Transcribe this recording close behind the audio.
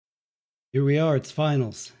Here we are. It's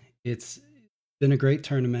finals. It's been a great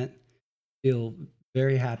tournament. Feel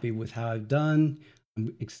very happy with how I've done.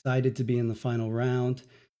 I'm excited to be in the final round.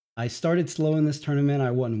 I started slow in this tournament.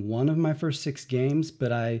 I won one of my first 6 games,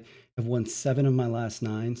 but I have won 7 of my last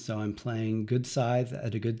 9. So I'm playing good Scythe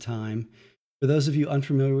at a good time. For those of you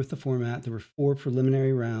unfamiliar with the format, there were 4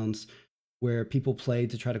 preliminary rounds where people played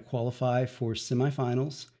to try to qualify for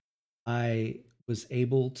semifinals. I was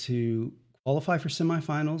able to qualify for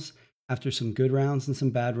semifinals after some good rounds and some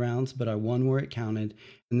bad rounds, but I won where it counted.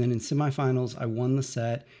 And then in semifinals, I won the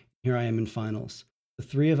set. Here I am in finals. The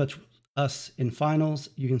three of us in finals,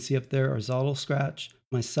 you can see up there, are Zottle Scratch,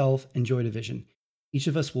 myself, and Joy Division. Each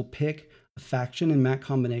of us will pick a faction and map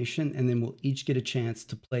combination, and then we'll each get a chance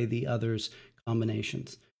to play the other's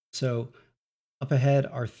combinations. So up ahead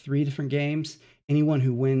are 3 different games. Anyone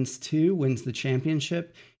who wins 2 wins the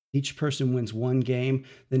championship. Each person wins 1 game.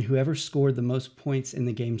 Then whoever scored the most points in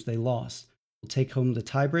the games they lost will take home the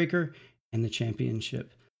tiebreaker and the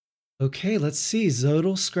championship. Okay, let's see.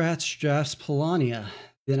 Zodal Scratch drafts Polania.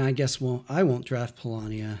 Then I guess I won't draft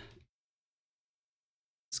Polania.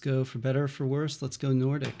 Let's go for better or for worse. Let's go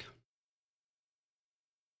Nordic.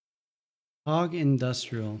 Togawa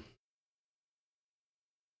Industrial.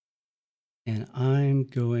 And I'm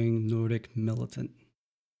going Nordic Militant.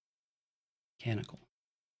 Mechanical.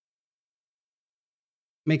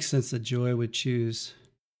 Makes sense that Joy would choose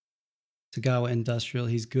Togawa Industrial.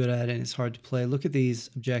 He's good at it and it's hard to play. Look at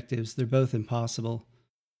these objectives. They're both impossible.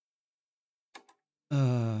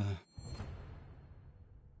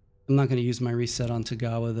 I'm not going to use my reset on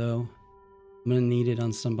Togawa though. I'm going to need it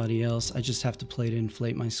on somebody else. I just have to play to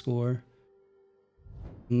inflate my score.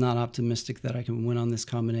 I'm not optimistic that I can win on this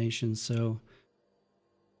combination, so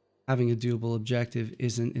having a doable objective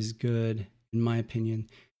isn't as good, in my opinion,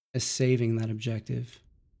 as saving that objective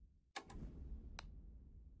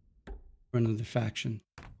for another faction.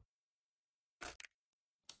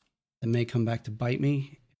 That may come back to bite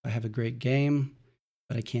me if I have a great game,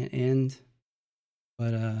 but I can't end.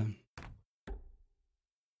 But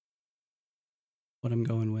what I'm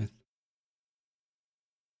going with.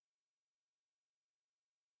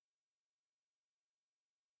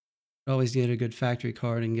 Always get a good factory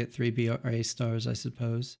card and get 3 BRA stars, I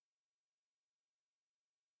suppose.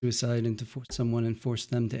 Suicide into someone and force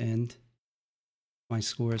them to end. My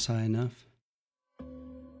score is high enough.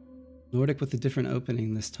 Nordic with a different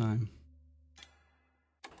opening this time.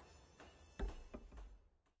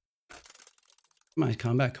 My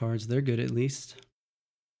combat cards, they're good at least.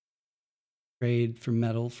 Trade for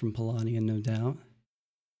metal from Polania, no doubt.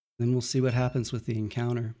 Then we'll see what happens with the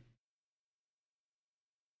encounter.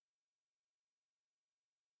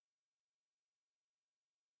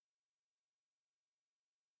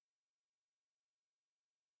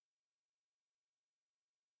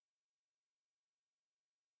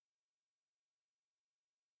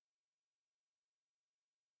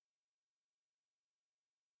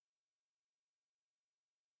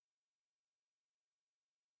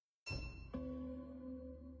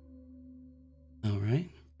 All right,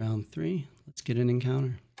 round 3. Let's get an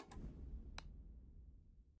encounter.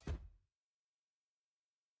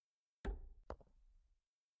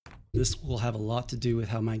 This will have a lot to do with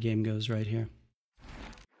how my game goes right here.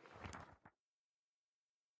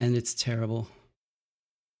 And it's terrible.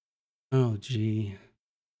 Oh, gee.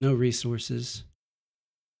 No resources.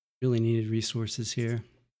 Really needed resources here.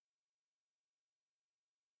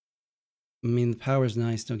 I mean, the power's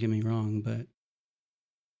nice, don't get me wrong, but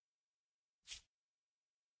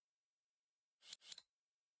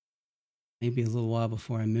maybe a little while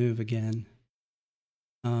before I move again.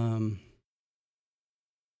 Let's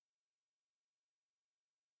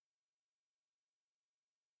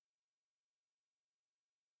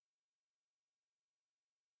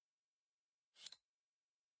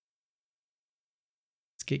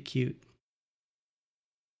get cute.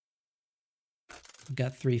 I've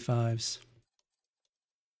got 3 5s.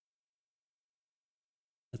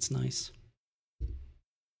 That's nice.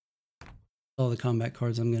 All the combat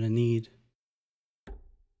cards I'm going to need.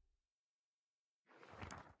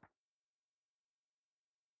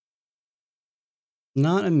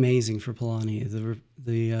 Not amazing for Polani. The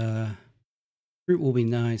fruit will be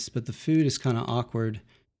nice, but the food is kind of awkward.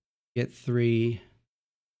 You get 3,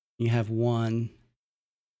 you have 1,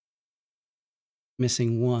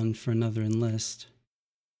 missing 1 for another enlist.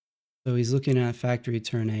 So he's looking at factory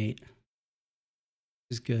turn 8.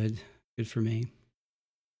 Is good for me.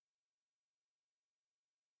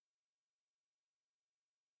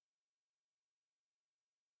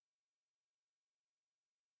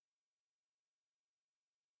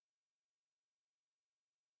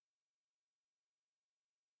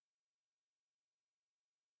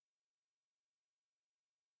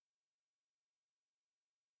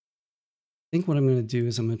 think what I'm going to do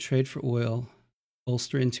is I'm going to trade for oil,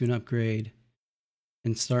 bolster into an upgrade,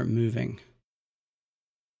 and start moving.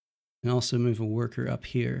 And also move a worker up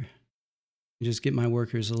here. And just get my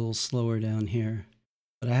workers a little slower down here.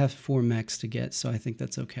 But I have 4 mechs to get, so I think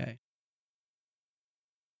that's okay.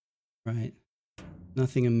 Right.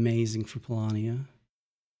 Nothing amazing for Polania.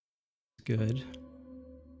 Good.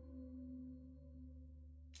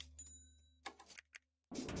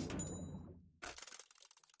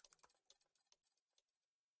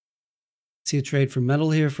 See a trade for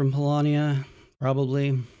metal here from Polania,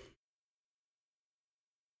 probably.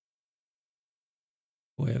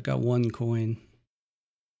 Boy, I've got 1 coin.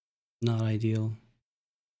 Not ideal.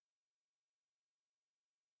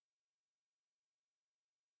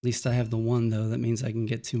 At least I have the 1 though, that means I can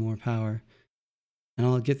get 2 more power. And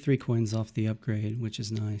I'll get 3 coins off the upgrade, which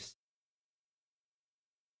is nice.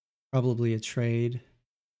 Probably a trade.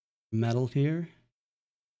 Metal here.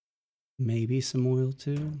 Maybe some oil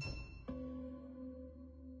too.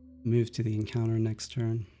 Move to the encounter next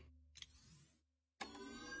turn.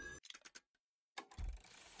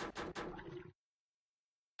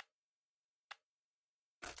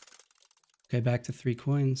 Okay, back to 3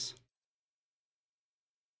 coins.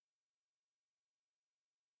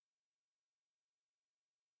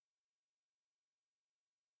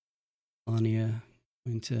 Polania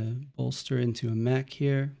going to bolster into a mech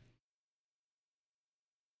here.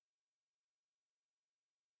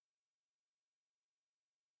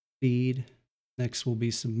 Speed. Next will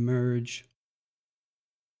be submerge.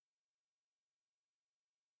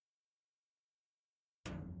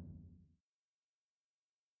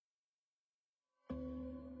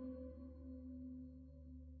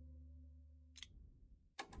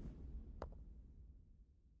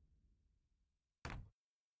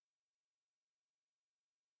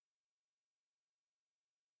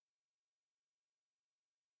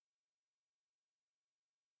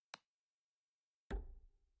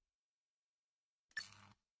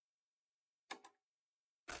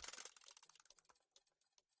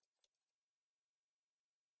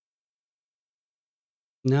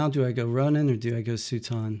 Now do I go Ronin or do I go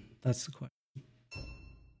Sutan? That's the question.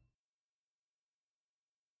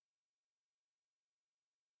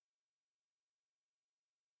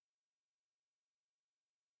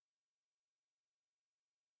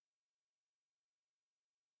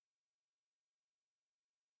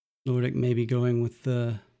 Nordic maybe going with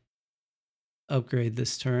the upgrade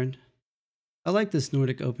this turn. I like this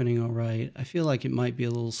Nordic opening all right. I feel like it might be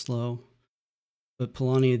a little slow, but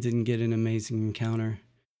Polania didn't get an amazing encounter.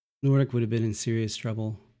 Nordic would have been in serious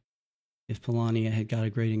trouble if Polania had got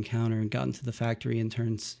a great encounter and gotten to the factory in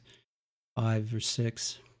turns 5 or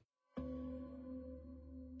 6.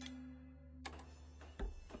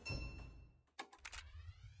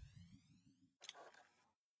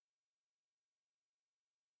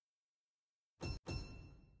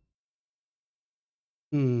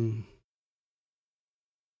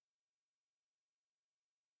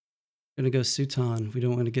 Gonna go Sutan. We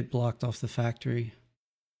don't want to get blocked off the factory.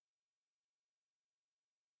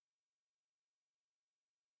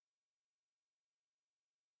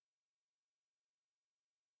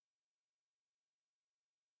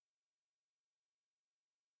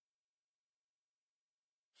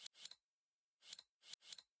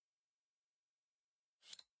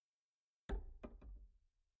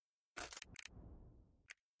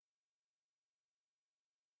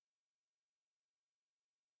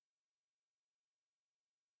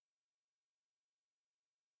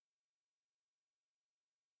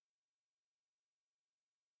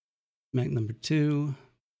 Mech number 2.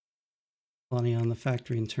 Polania on the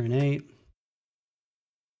factory in turn 8.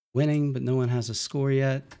 Winning, but no one has a score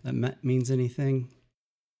yet. That means anything.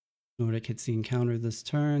 Nordic hits the encounter this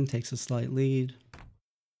turn, takes a slight lead.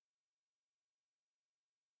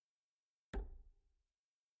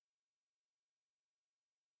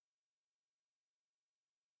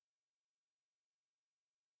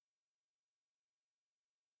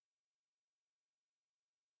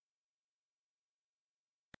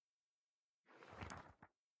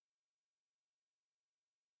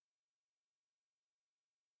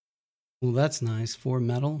 Well, that's nice. 4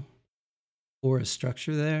 metal. 4 a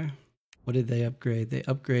structure there. What did they upgrade? They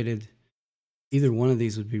upgraded. Either one of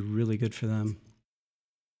these would be really good for them.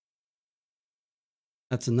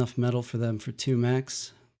 That's enough metal for them for 2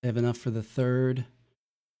 mechs. They have enough for the 3rd.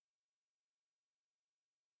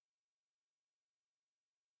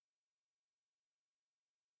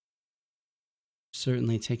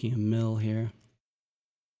 Certainly taking a mill here.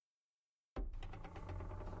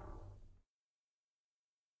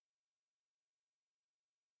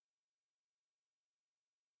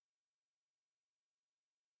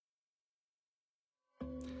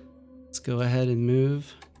 Let's go ahead and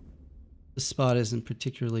move. This spot isn't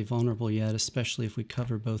particularly vulnerable yet, especially if we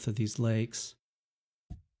cover both of these lakes.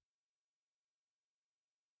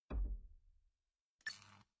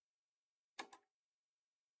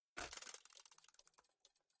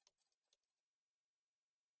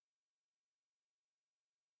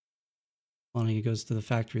 Polania goes to the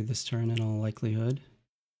factory this turn in all likelihood.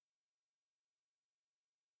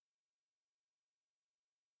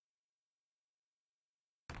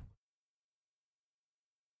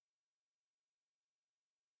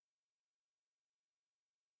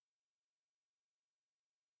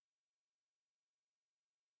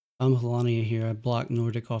 I'm Polania here. I blocked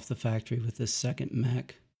Nordic off the factory with this second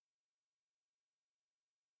mech.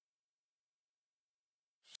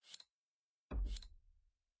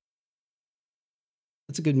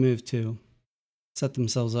 That's a good move too. Set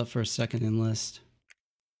themselves up for a second enlist.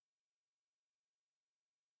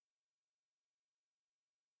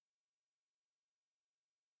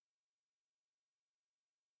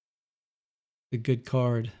 A good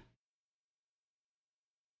card.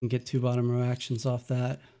 And get 2 bottom row actions off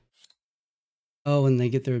that. Oh, and they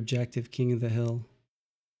get their objective, King of the Hill.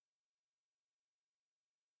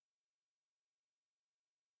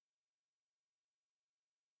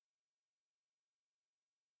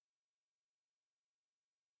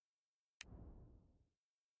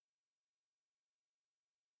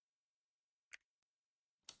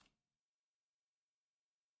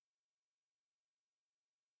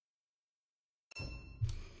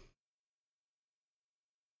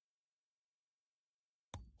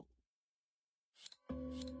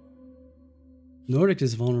 Nordic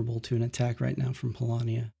is vulnerable to an attack right now from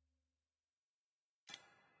Polania.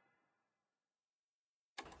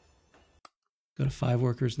 Go to 5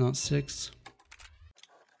 workers, not 6.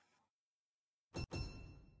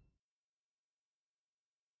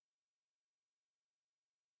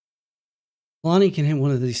 Polania can hit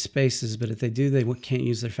one of these spaces, but if they do, they can't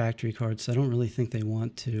use their factory cards, so I don't really think they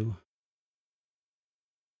want to.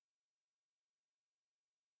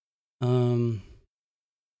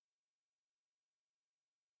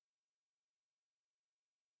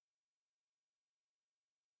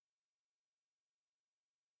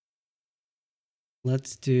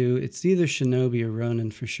 Let's do, it's either Shinobi or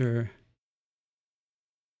Ronin for sure.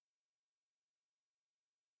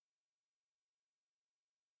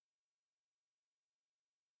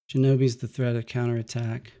 Shinobi's the threat of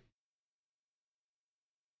counterattack.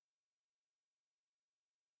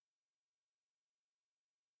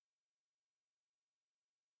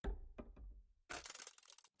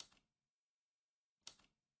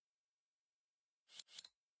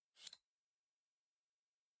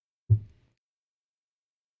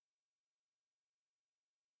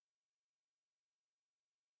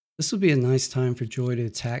 This would be a nice time for Joy to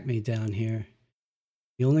attack me down here.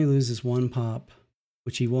 He only loses 1 pop,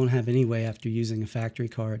 which he won't have anyway after using a factory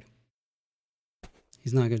card.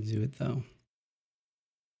 He's not going to do it though.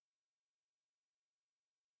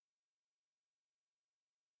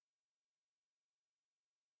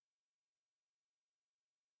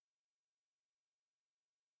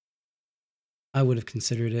 I would have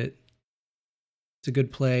considered it. It's a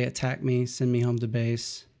good play. Attack me, send me home to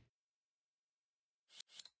base.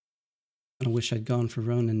 I wish I'd gone for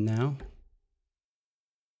Ronin now.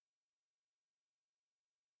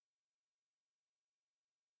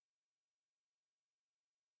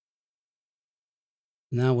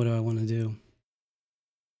 Now what do I want to do?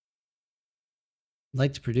 I'd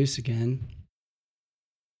like to produce again.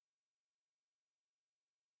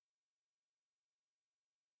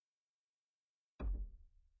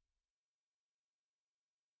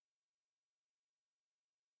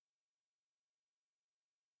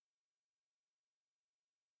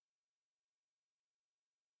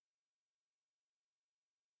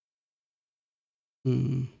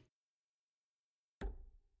 Hmm.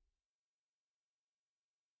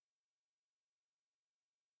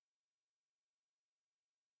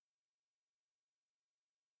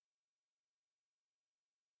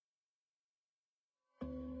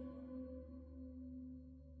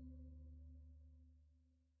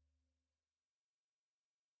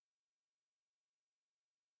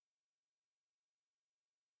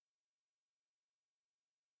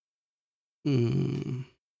 Hmm.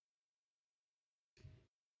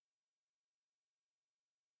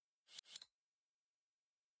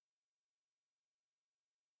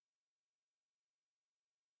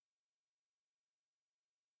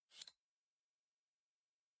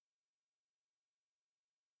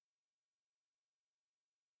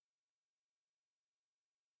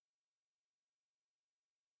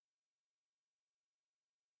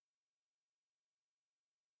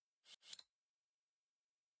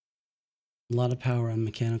 A lot of power on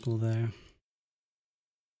mechanical there.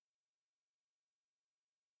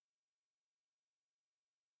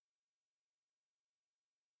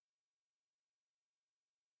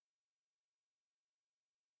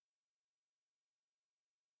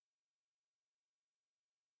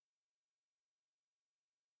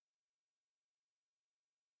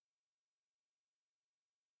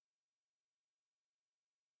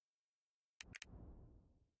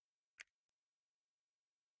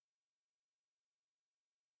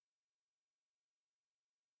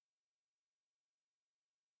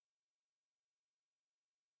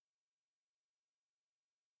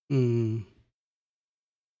 Hmm.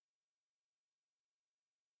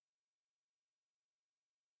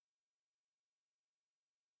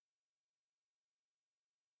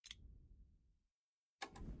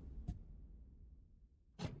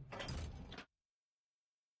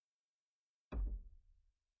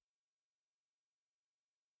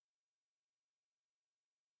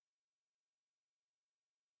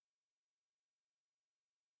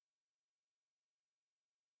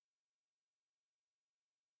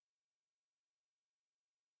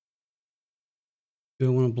 Do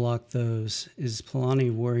I want to block those? Is Polani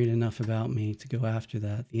worried enough about me to go after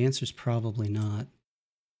that? The answer is probably not.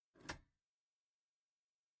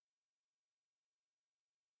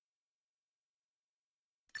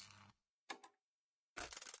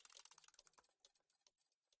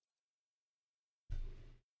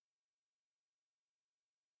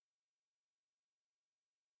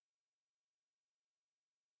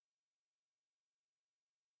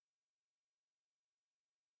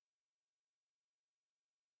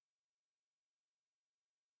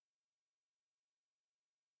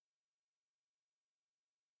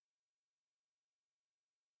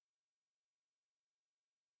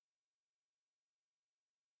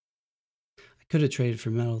 I could have traded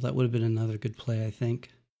for metal. That would have been another good play, I think.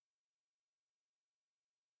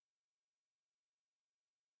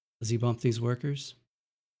 Does he bump these workers?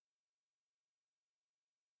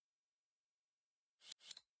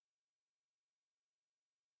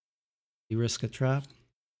 He risk a trap?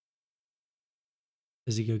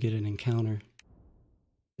 Does he go get an encounter?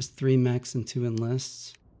 There's 3 mechs and 2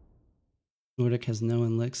 enlists. Nordic has no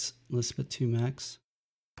enlists but 2 mechs.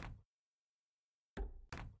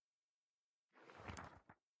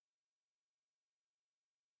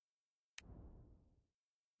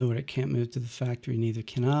 Nordic can't move to the factory, neither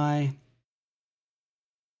can I.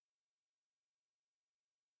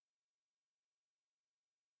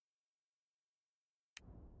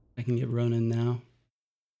 I can get Ronin now.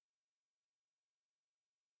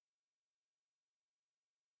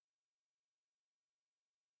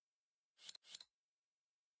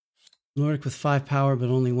 Nordic with 5 power but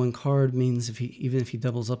only 1 card means even if he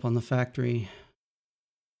doubles up on the factory,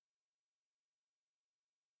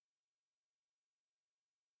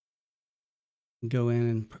 go in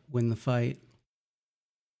and win the fight.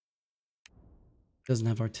 Doesn't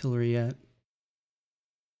have artillery yet,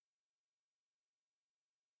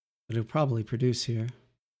 but it'll probably produce here.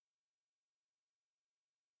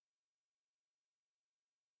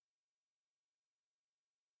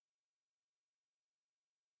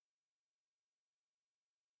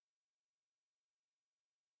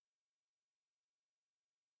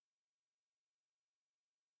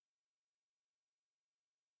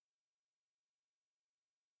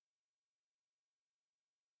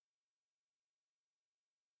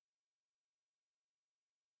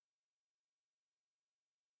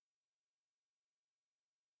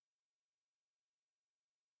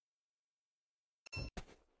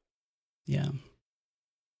 Yeah.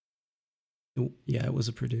 Yeah, it was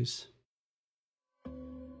a produce.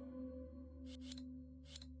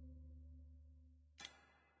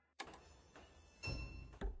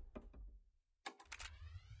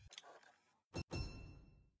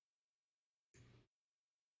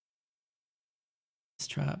 This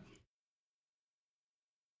trap.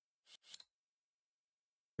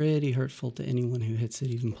 Pretty hurtful to anyone who hits it,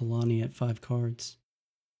 even Polani at 5 cards.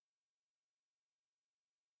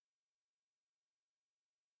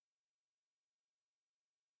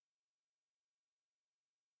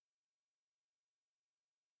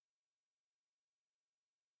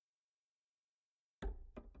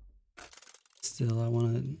 Still, I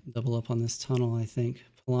want to double up on this tunnel, I think.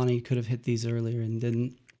 Polani could have hit these earlier and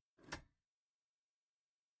didn't.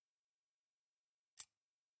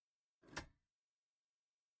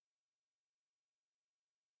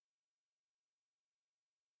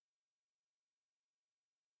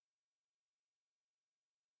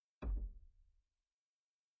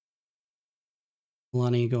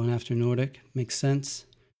 Polani going after Nordic makes sense.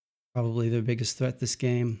 Probably their biggest threat this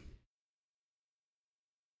game.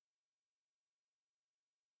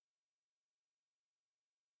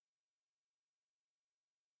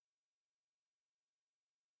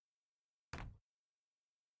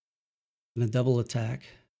 And a double attack.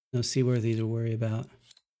 No seaworthy to worry about.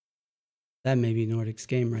 That may be Nordic's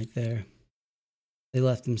game right there. They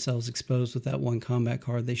left themselves exposed with that one combat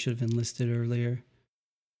card they should have enlisted earlier.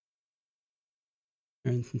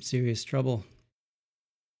 They're in some serious trouble.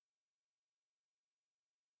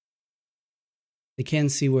 They can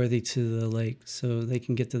seaworthy to the lake, so they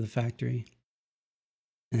can get to the factory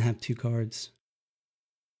and have 2 cards.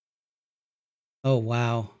 Oh,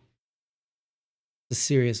 wow. It's a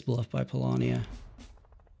serious bluff by Polania.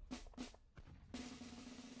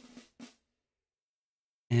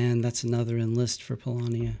 And that's another enlist for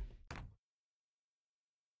Polania.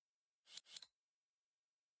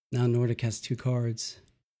 Now Nordic has 2 cards.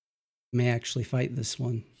 May actually fight this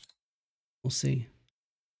one. We'll see.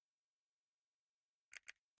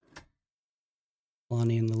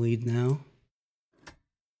 Polania in the lead now.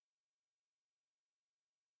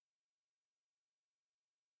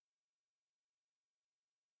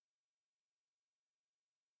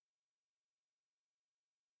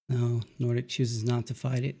 No, Nordic chooses not to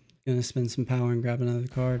fight it. Gonna spend some power and grab another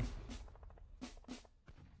card.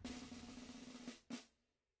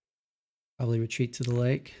 Probably retreat to the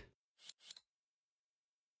lake.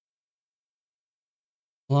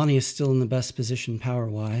 Polania is still in the best position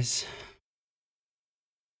power-wise.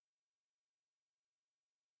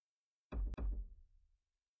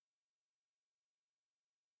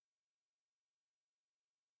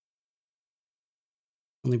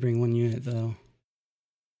 Only bring 1 unit though.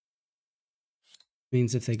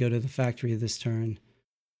 Means if they go to the factory this turn,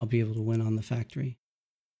 I'll be able to win on the factory.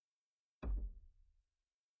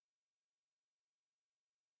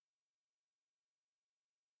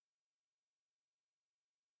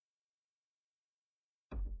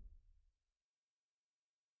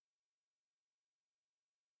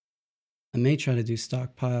 I may try to do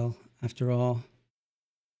stockpile after all.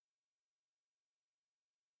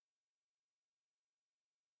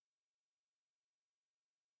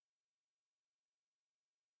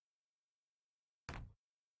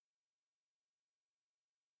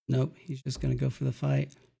 Nope, he's just going to go for the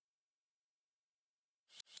fight.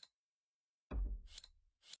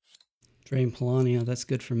 Drain Polania, that's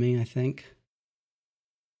good for me, I think.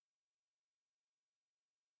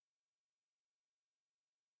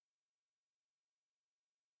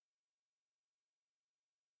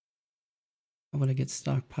 How would I get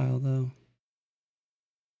stockpile though?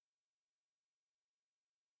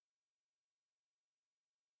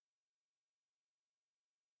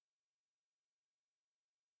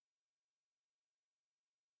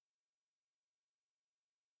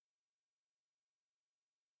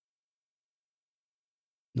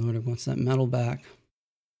 Nordic wants that metal back.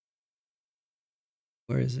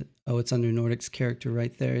 Where is it? Oh, it's under Nordic's character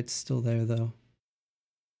right there. It's still there though.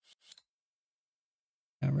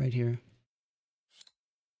 Yeah, right here.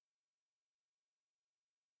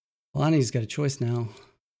 Polania's got a choice now.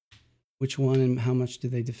 Which one and how much do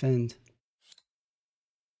they defend?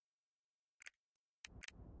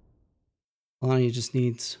 Polania just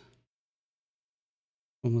needs...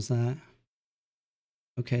 When was that?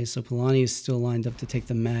 Okay, so Polania is still lined up to take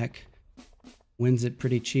the mech. Wins it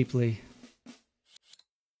pretty cheaply.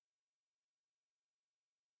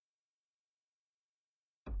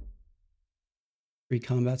 Three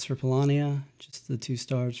combats for Polania. Just the 2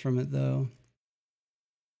 stars from it though.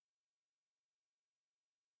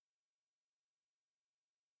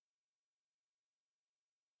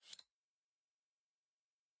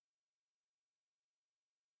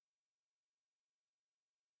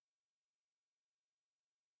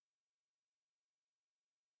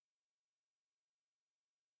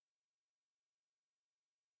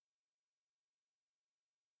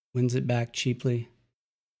 Wins it back cheaply.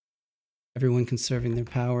 Everyone conserving their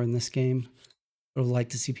power in this game. I would like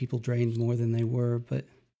to see people drained more than they were, but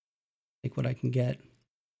take what I can get.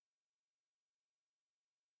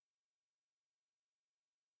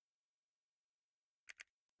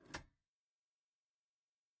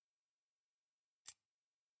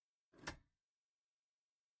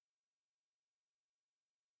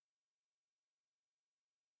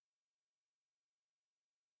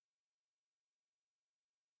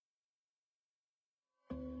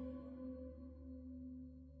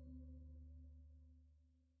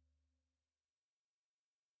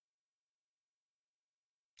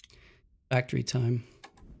 Factory time.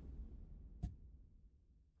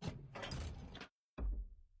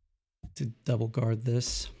 To double guard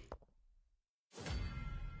this.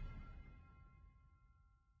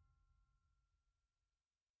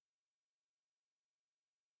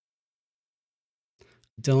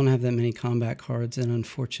 Don't have that many combat cards, and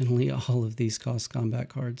unfortunately all of these cost combat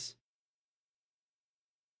cards.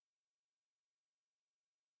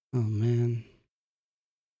 Oh man.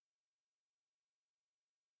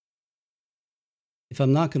 If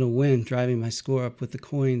I'm not going to win, driving my score up with the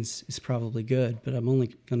coins is probably good, but I'm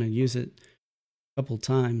only going to use it a couple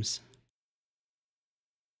times.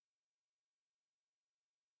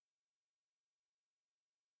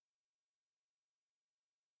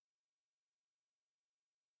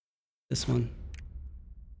 This one.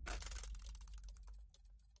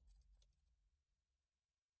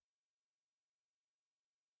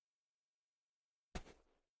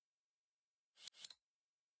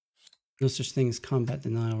 No such thing as combat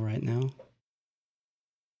denial right now.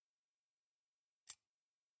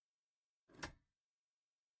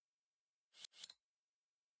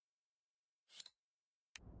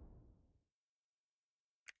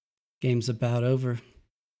 Game's about over.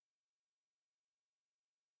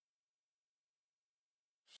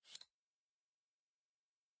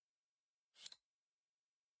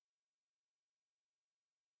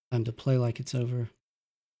 Time to play like it's over.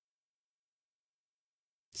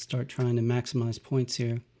 Start trying to maximize points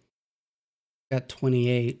here. Got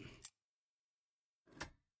 28.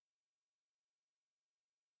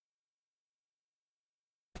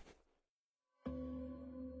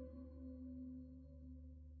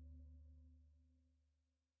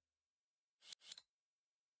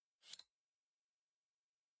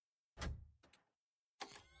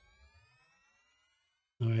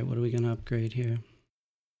 All right, what are we going to upgrade here?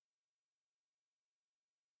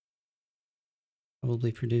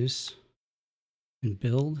 Probably produce and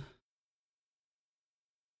build.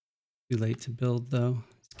 Too late to build though.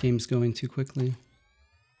 This game's going too quickly.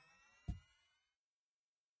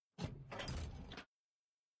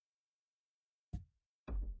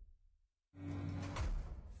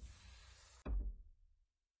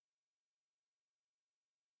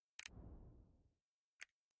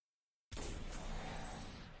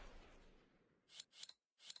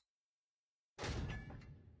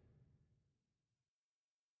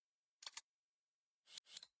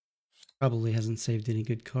 Probably hasn't saved any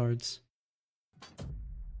good cards.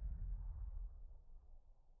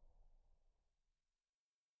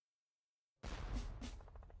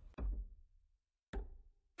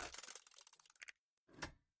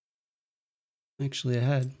 Actually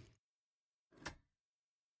ahead.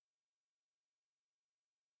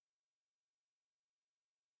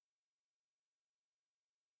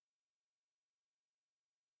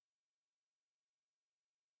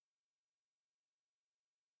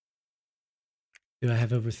 Do I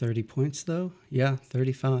have over 30 points though? Yeah,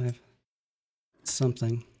 35. It's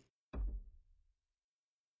something.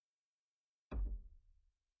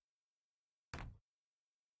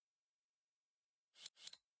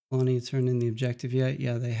 Polania turned in the objective yet?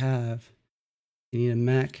 Yeah, they have. They need a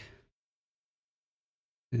mech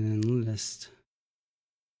and an enlist.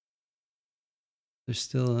 There's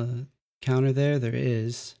still a counter there? There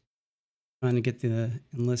is. Trying to get the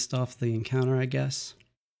enlist off the encounter, I guess.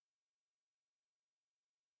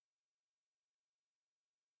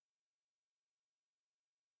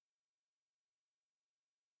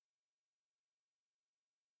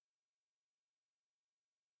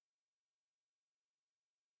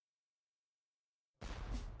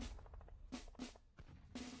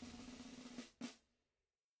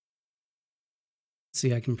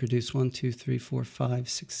 See, I can produce 1, 2, 3, 4, 5,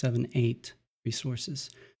 6, 7, 8 resources.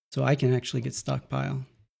 So I can actually get stockpile.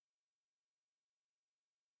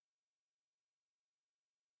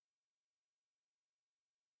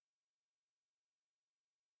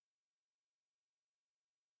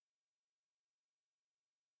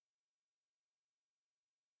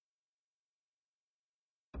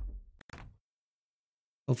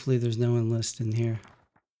 Hopefully there's no enlist in here.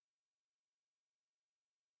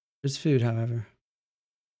 There's food, however.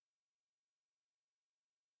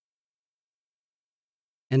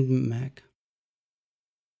 And mech.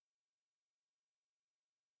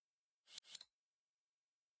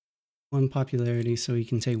 One popularity, so he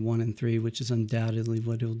can take 1 and 3, which is undoubtedly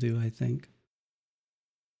what he'll do, I think.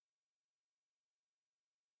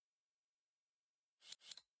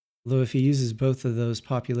 Although if he uses both of those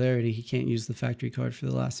popularity, he can't use the factory card for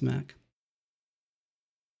the last mech.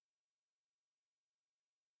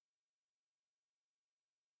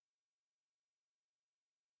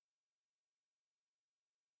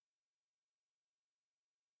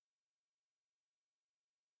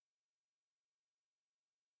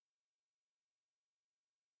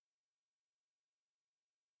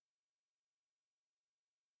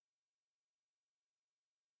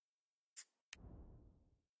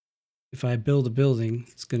 If I build a building,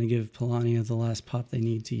 it's going to give Polania the last pop they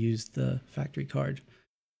need to use the factory card,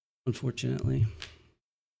 unfortunately.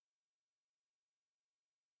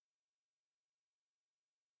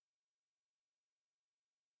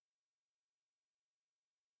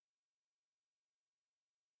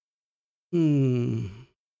 Do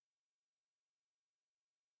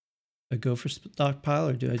I go for stockpile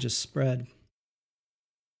or do I just spread?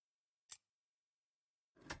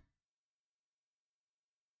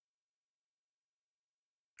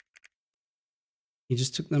 He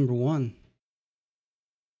just took number one.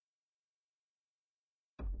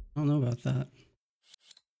 I don't know about that.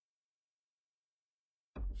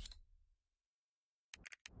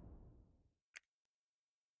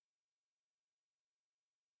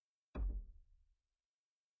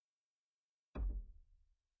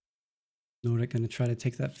 Nordic going to try to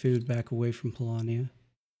take that food back away from Polania.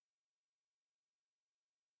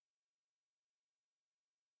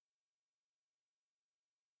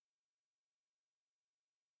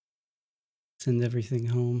 Send everything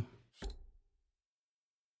home.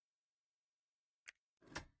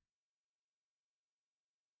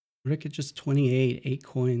 Nordic at just 28, 8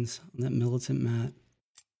 coins on that militant mat.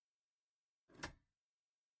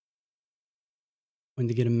 Going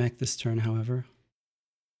to get a mech this turn, however.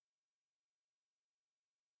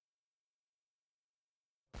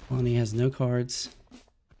 Polania has no cards.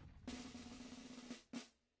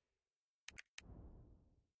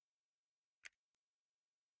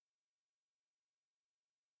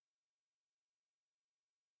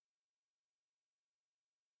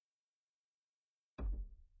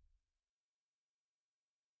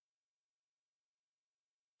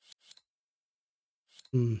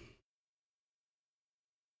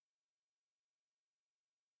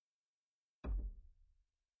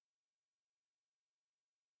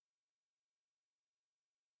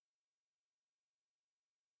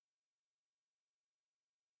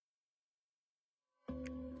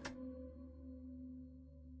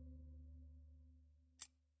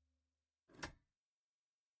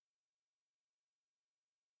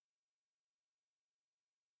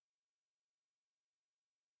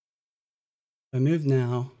 If I move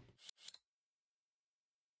now,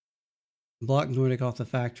 block Nordic off the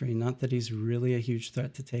factory. Not that he's really a huge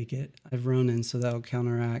threat to take it. I have Ronin, so that'll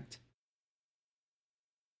counteract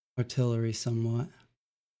artillery somewhat.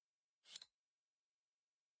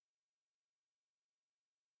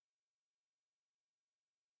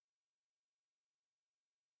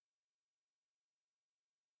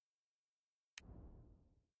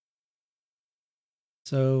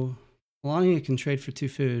 So Polania can trade for 2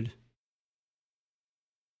 food.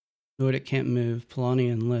 Nordic can't move.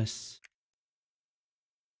 Polania enlists.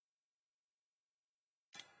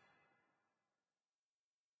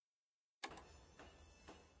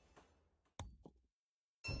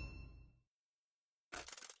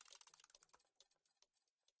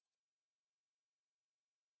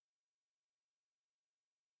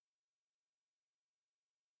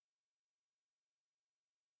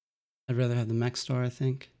 I'd rather have the mech star, I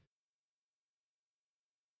think.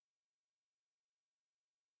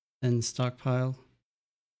 Then stockpile.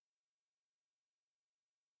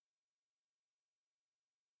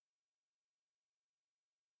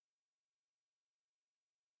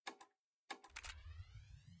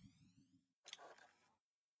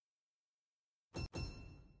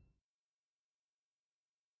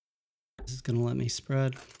 This is going to let me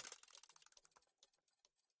spread.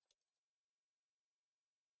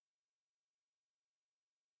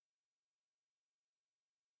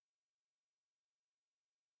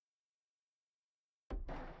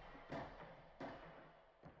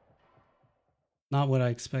 Not what I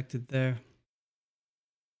expected there.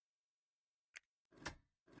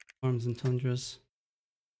 Farms and tundras.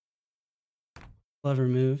 Clever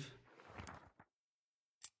move.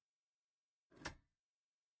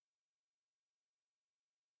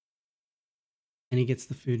 And he gets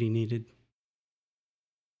the food he needed.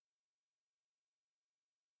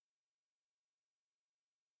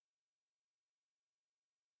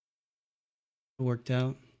 It worked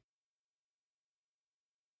out.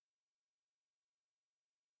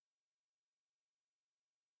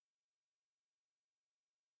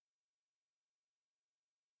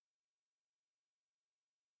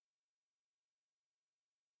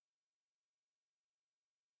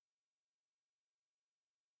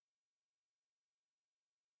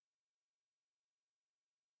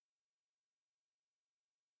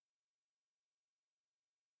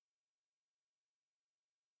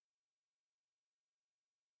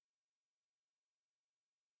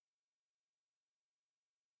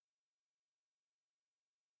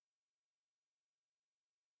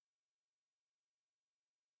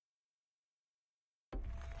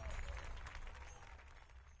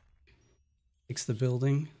 Takes the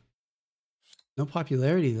building. No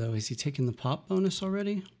popularity though. Is he taking the pop bonus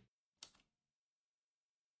already?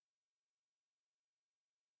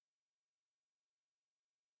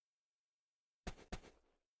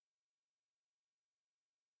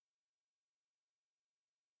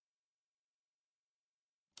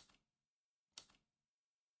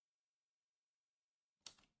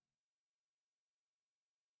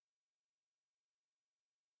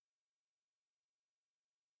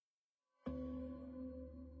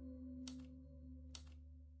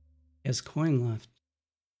 He has coin left.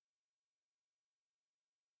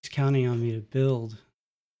 He's counting on me to build.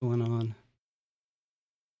 What's going on?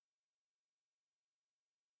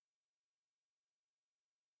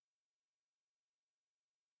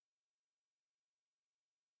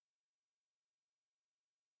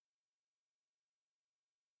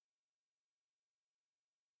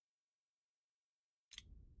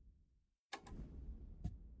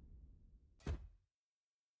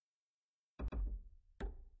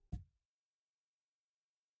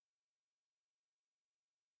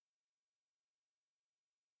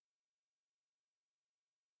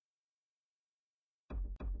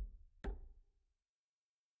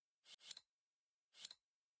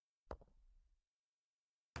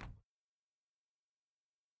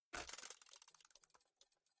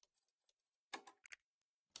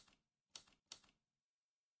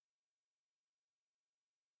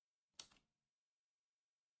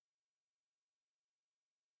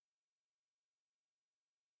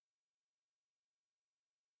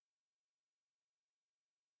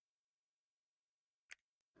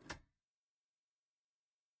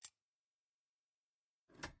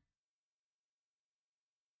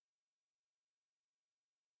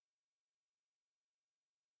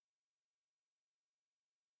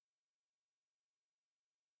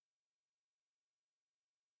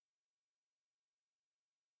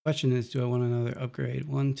 Question is, do I want another upgrade?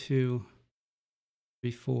 1, 2,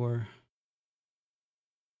 3, 4.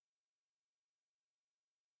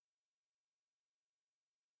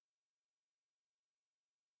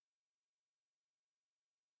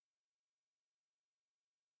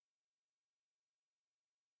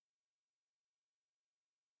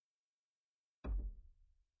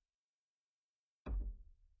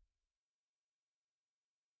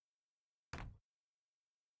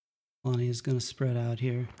 Polania is going to spread out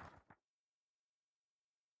here.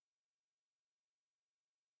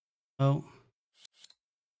 Oh.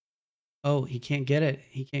 Oh, he can't get it.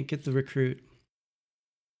 He can't get the recruit.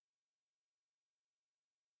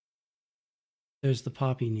 There's the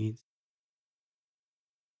pop he needs.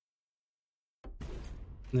 And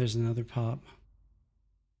there's another pop.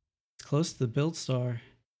 It's close to the build star.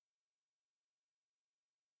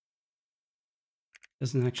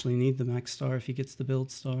 Doesn't actually need the max star if he gets the build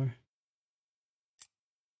star.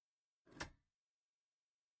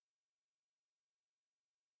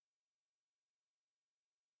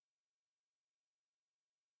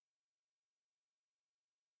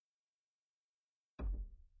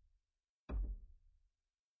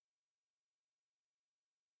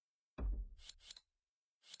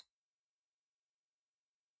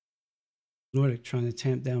 Nordic trying to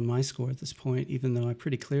tamp down my score at this point, even though I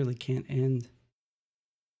pretty clearly can't end.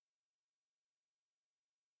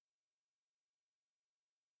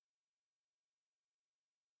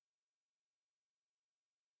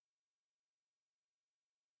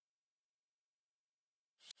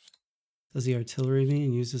 Does he artillery me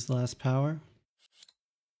and use his last power?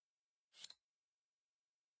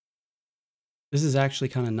 This is actually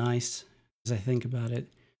kind of nice as I think about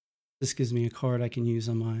it. This gives me a card I can use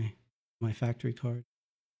on my factory card.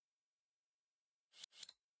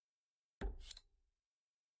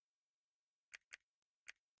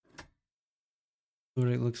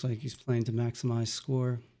 Nordic looks like he's playing to maximize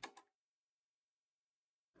score.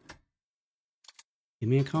 Give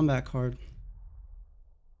me a combat card.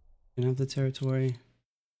 You can have the territory.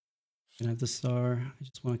 You can have the star. I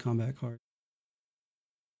just want a combat card.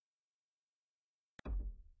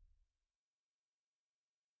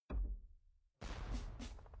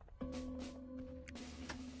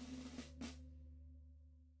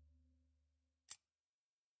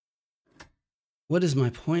 What is my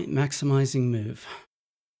point maximizing move?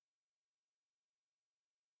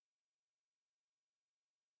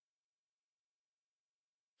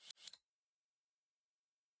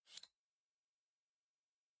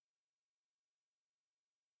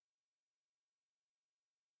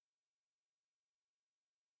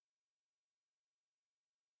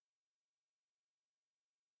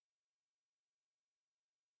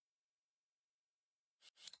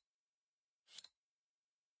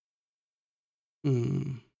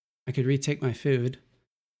 I could retake my food,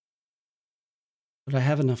 but I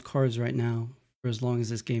have enough cards right now for as long as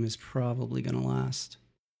this game is probably going to last.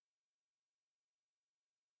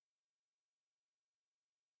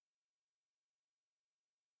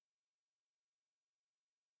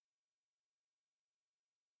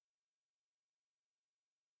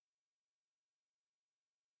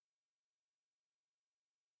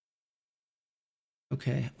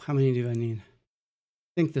 Okay, how many do I need?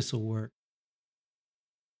 I think this will work.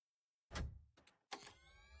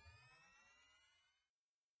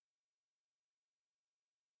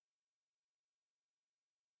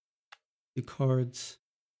 2 cards.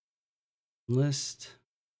 List.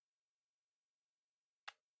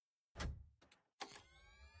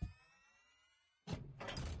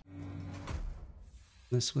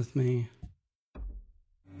 This with me.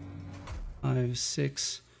 5,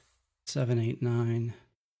 6, 7, 8, 9.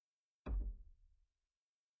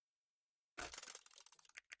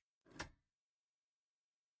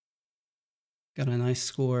 Got a nice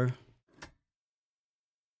score.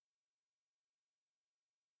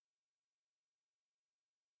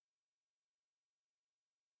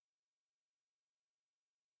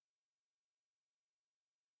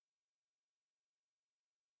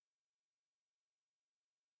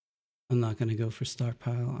 I'm not going to go for star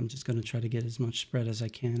pile. I'm just going to try to get as much spread as I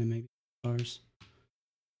can and maybe stars.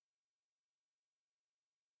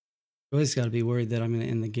 You always got to be worried that I'm going to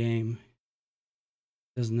end the game.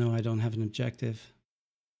 Doesn't know I don't have an objective.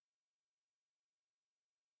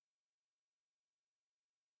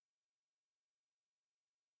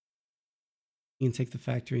 He can take the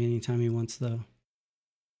factory anytime he wants, though.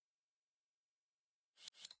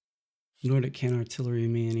 Nordic can't artillery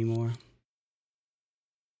me anymore.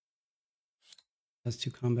 Has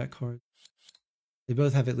 2 combat cards. They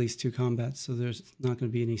both have at least 2 combats, so there's not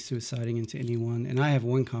going to be any suiciding into anyone. And I have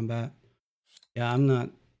 1 combat. Yeah, I'm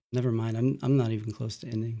not. Never mind. I'm not even close to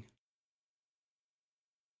ending.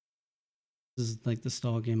 This is like the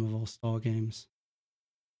stall game of all stall games.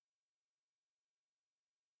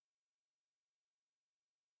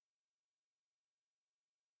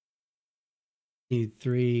 Need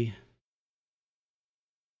 3.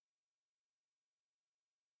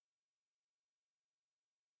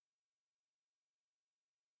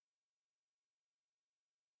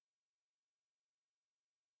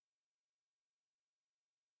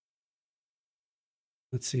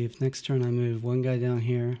 Let's see if next turn I move 1 guy down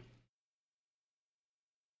here,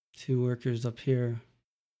 2 workers up here,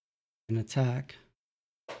 and attack.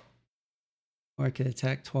 Or I could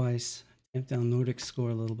attack twice, tamp down Nordic's score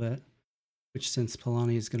a little bit, which since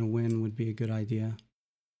Polania is going to win would be a good idea.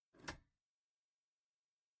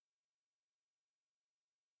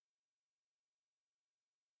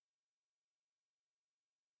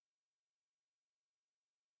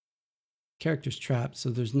 Character's trapped, so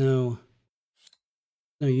there's no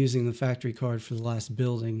using the factory card for the last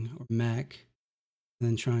building or mech, and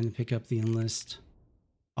then trying to pick up the enlist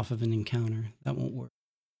off of an encounter. That won't work.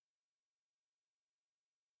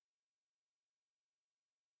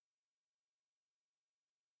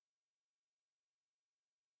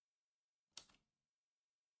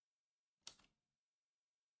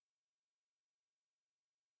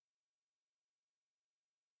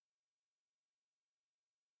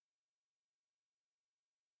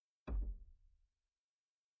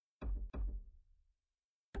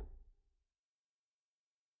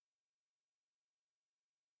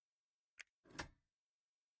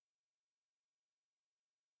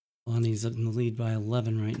 Lonnie's in the lead by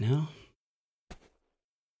 11 right now.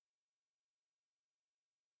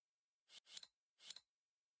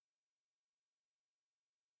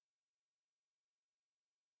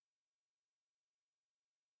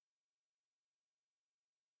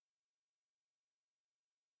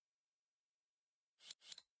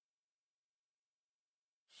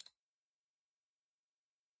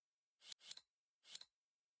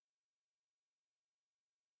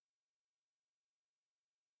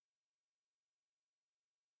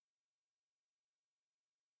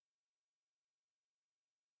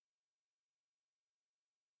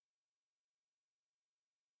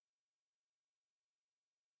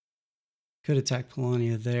 Could attack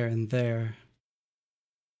Polania there and there.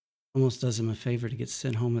 Almost does him a favor to get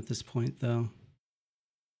sent home at this point, though.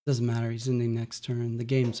 Doesn't matter, he's ending next turn. The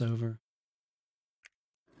game's over.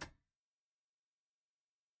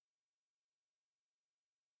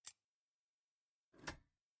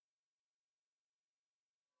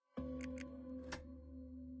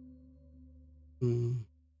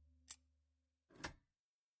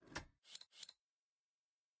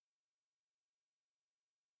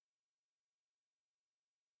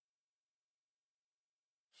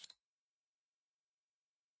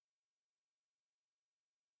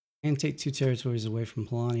 And take 2 territories away from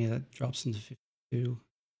Polania. That drops into 52.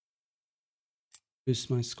 Boosts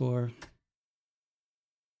my score.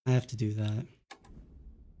 I have to do that.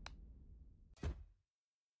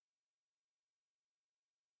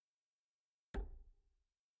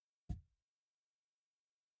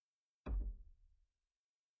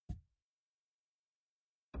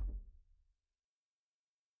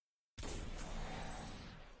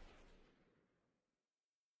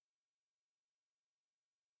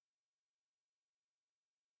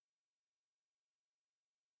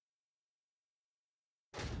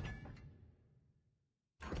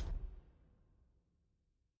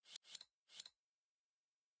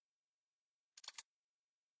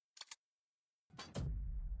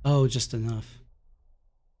 Oh, just enough.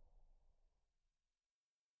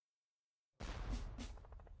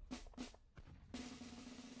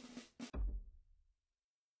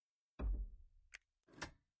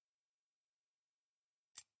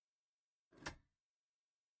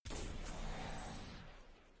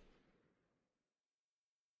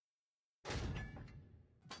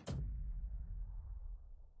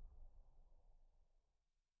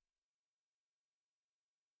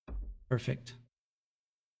 Perfect.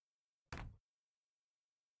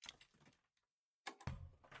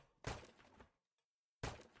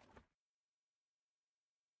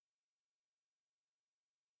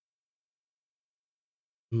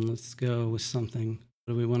 And let's go with something.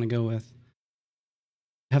 What do we want to go with?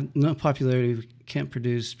 Have no popularity, can't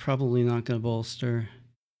produce, probably not going to bolster.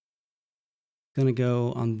 Going to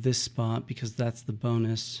go on this spot because that's the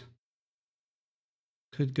bonus.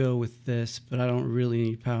 Could go with this, but I don't really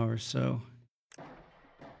need power, so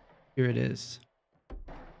here it is.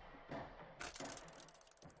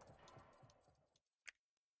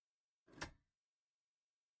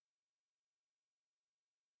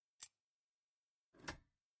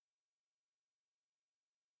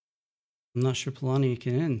 I'm not sure Polania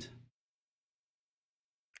can end.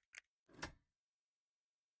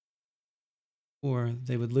 Or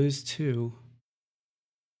they would lose 2.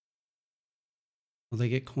 Well, they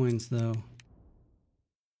get coins though.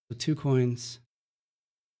 So 2 coins.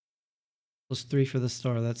 Plus 3 for the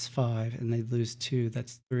star, that's 5. And they lose 2,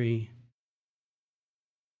 that's 3.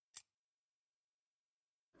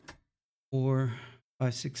 4,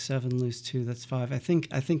 5, 6, 7, lose 2, that's 5. I think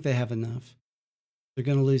they have enough. They're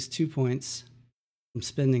going to lose 2 points from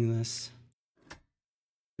spending this. I'm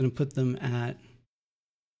going to put them at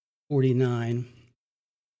 49.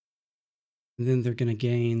 And then they're going to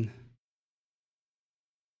gain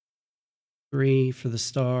 3 for the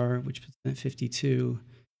star, which puts them at 52.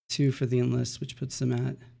 2 for the enlist, which puts them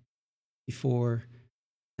at 54.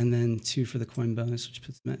 And then 2 for the coin bonus, which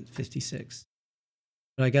puts them at 56.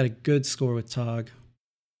 But I got a good score with Tog.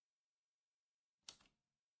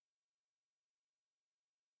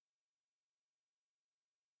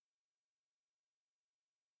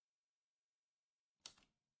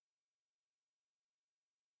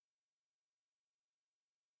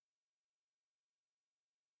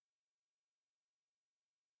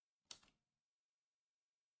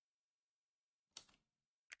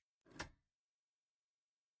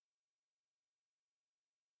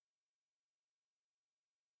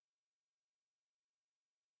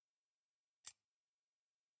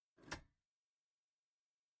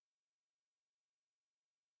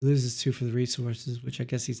 Loses 2 for the resources, which I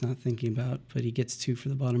guess he's not thinking about, but he gets 2 for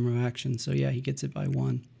the bottom row action. So yeah, he gets it by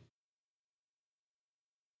 1.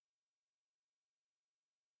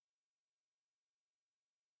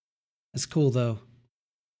 That's cool though.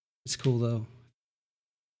 It's cool though.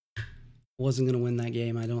 I wasn't going to win that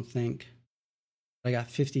game, I don't think. I got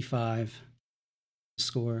 55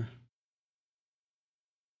 score.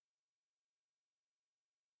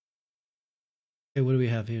 Okay, what do we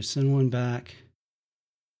have here? Send 1 back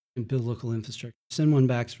and build local infrastructure. Send 1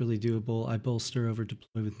 back's really doable. I bolster over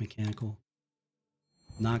deploy with mechanical.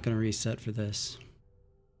 Not going to reset for this.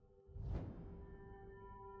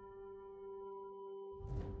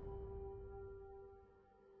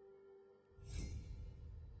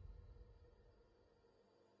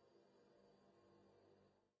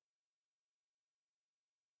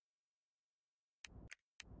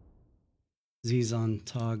 Z's on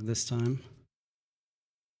Tog this time.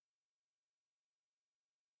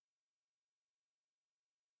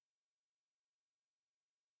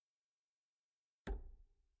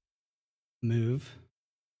 Move.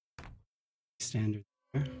 Standard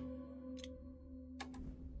there.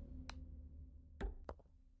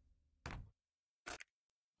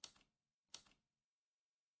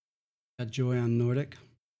 Got Joy on Nordic.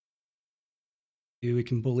 Maybe we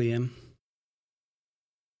can bully him.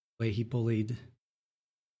 The way he bullied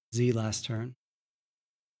Z last turn.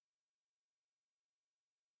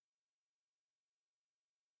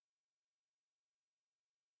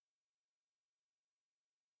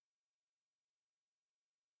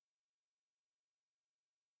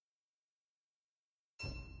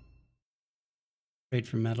 Trade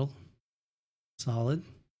for metal. Solid.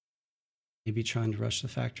 Maybe trying to rush the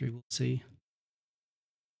factory. We'll see.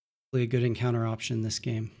 Hopefully a good encounter option this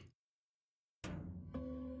game.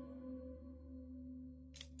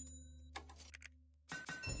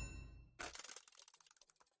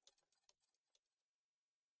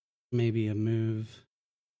 Maybe a move.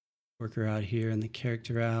 Worker out here and the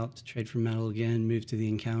character out. Trade for metal again. Move to the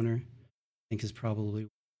encounter. I think is probably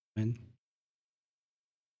win.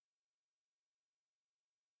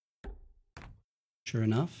 Sure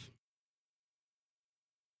enough.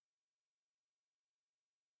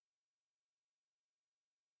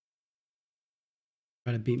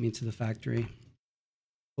 Try to beat me to the factory.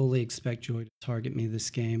 Fully expect Joy to target me this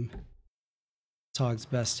game. Tog's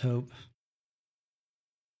best hope.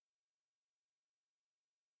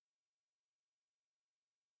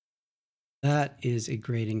 That is a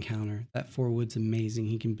great encounter. That 4-wood's amazing.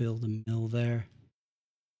 He can build a mill there.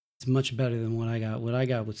 It's much better than what I got. What I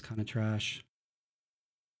got was kind of trash.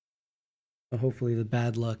 So hopefully the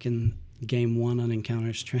bad luck in game 1 on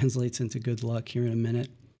encounters translates into good luck here in a minute.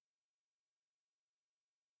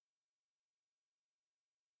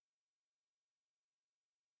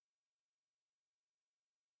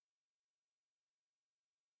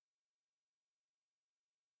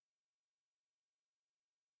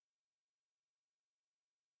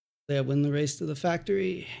 I win the race to the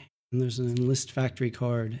factory, and there's an enlist factory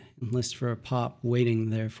card, enlist for a pop, waiting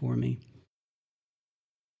there for me.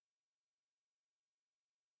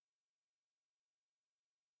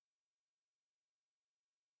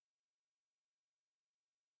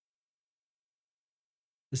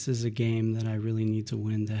 This is a game that I really need to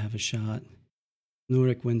win to have a shot.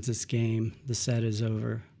 Nordic wins this game, the set is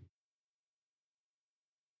over.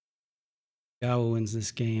 Togawa wins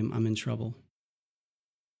this game, I'm in trouble.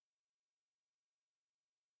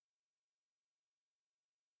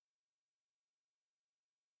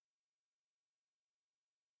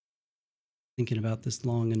 Thinking about this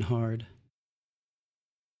long and hard.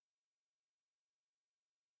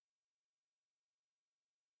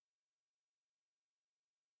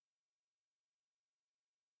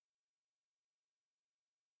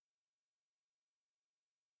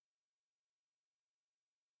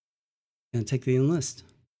 Gonna take the enlist.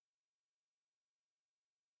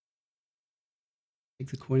 Take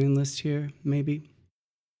the coin enlist here, maybe.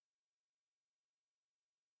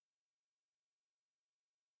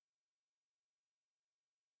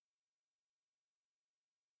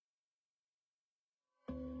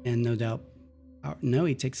 And no doubt, no,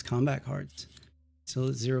 he takes combat cards. Still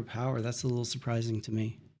at 0 power. That's a little surprising to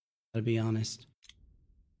me, gotta be honest.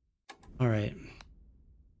 All right.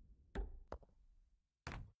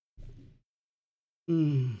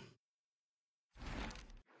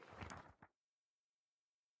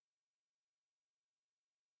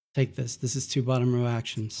 Take this. This is 2 bottom row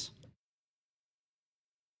actions.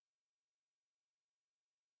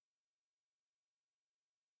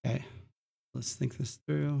 Okay, let's think this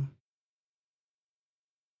through.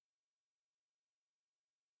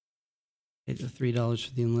 Pay the $3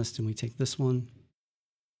 for the enlist, and we take this one.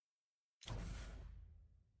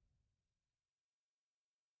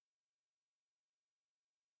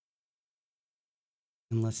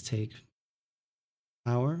 And let's take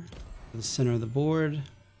power to the center of the board.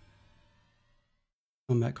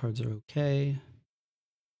 Combat cards are okay.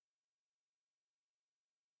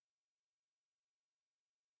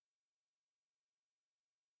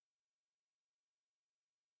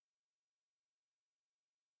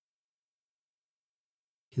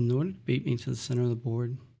 Can Nordic beat me to the center of the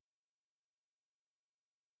board?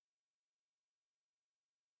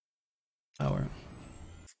 Power.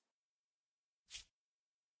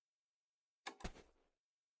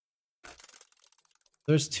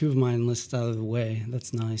 There's 2 of my enlists out of the way.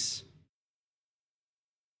 That's nice.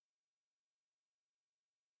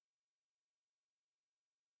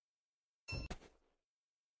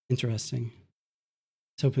 Interesting.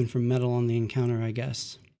 It's hoping for metal on the encounter, I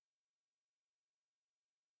guess.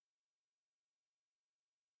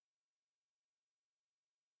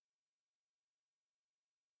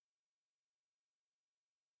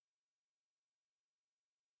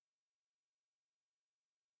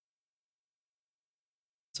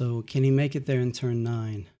 So can he make it there in turn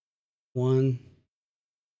 9? 1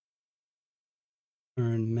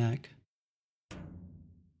 turn mech.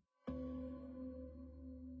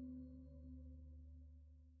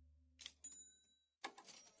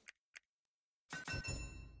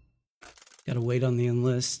 Gotta wait on the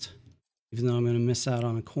enlist, even though I'm gonna miss out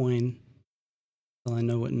on a coin until I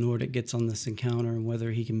know what Nordic gets on this encounter and whether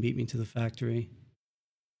he can beat me to the factory.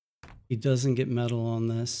 He doesn't get metal on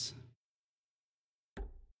this.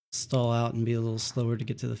 Stall out and be a little slower to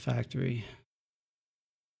get to the factory.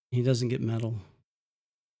 He doesn't get metal.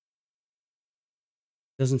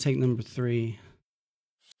 Doesn't take number 3.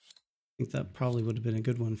 I think that probably would have been a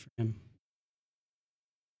good one for him.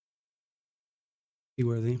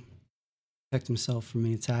 Seaworthy. Protect himself from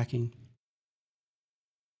me attacking.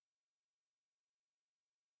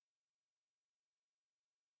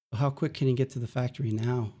 How quick can he get to the factory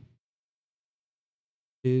now?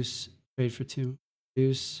 Deuce, trade for 2.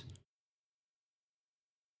 Deuce.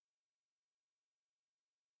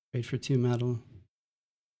 Trade for 2 metal.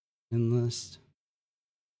 Enlist.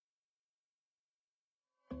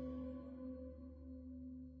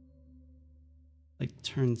 Like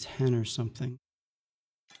turn 10 or something.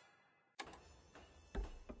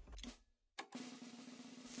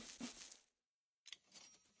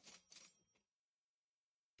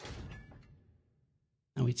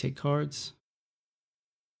 Now we take cards.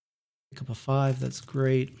 Pick up a 5, that's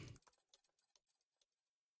great.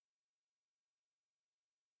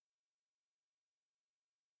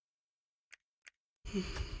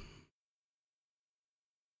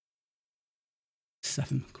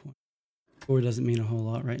 Seven coin. 4 doesn't mean a whole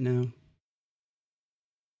lot right now.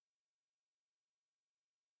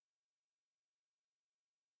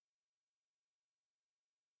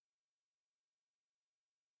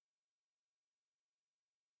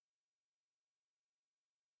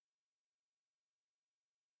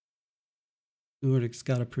 Nordic's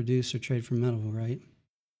got to produce or trade for metal, right?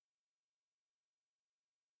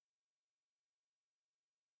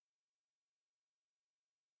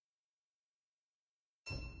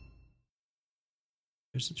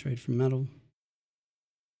 There's a trade for metal.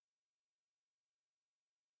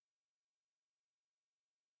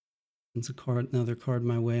 It's a card, another card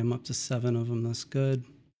my way. I'm up to 7 of them. That's good.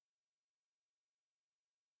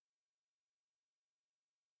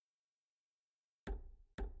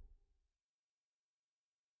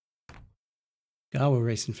 Togawa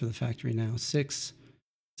racing for the factory now. 6,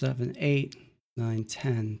 7, 8, 9,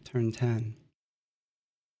 10. Turn 10.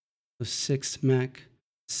 So 6 mech,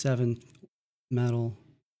 7 metal.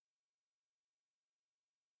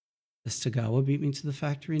 Does Togawa beat me to the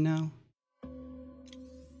factory now?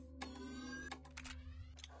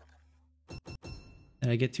 Did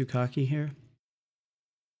I get too cocky here?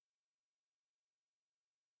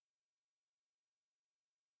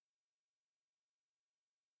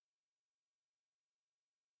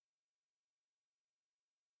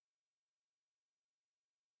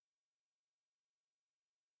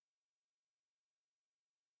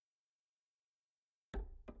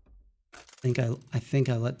 I think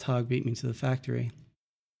I let Tog beat me to the factory.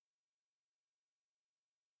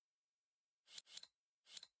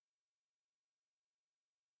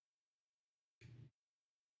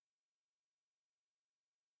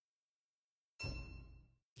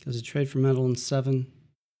 There's a trade for metal in 7.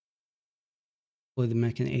 Play the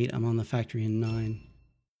mech in 8. I'm on the factory in 9.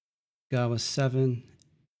 Gawa 7.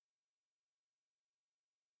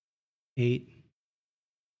 8.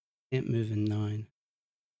 Can't move in 9.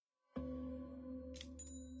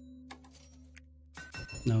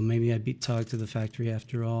 No, maybe I beat Tog to the factory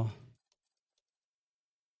after all.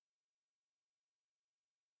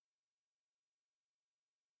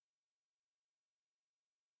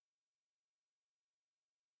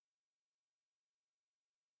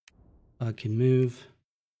 Tog can move.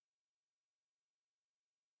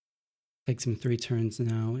 Takes him 3 turns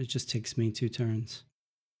now. It just takes me 2 turns.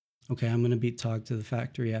 Okay, I'm going to beat Tog to the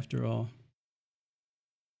factory after all.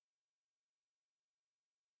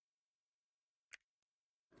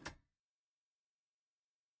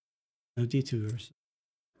 No detours.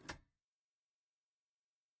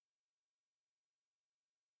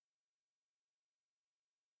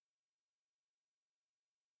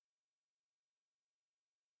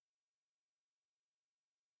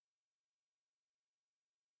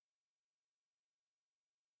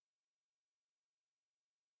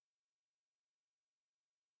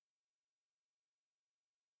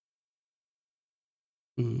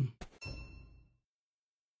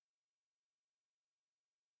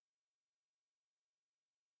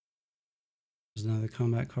 There's another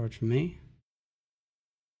combat card for me.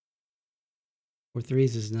 4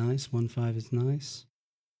 3s is nice. 1 5 is nice.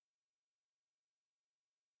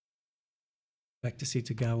 Back to see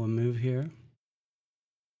Togawa move here.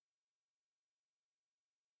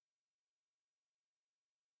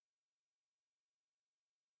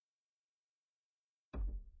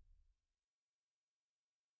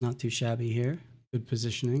 Not too shabby here. Good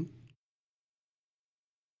positioning.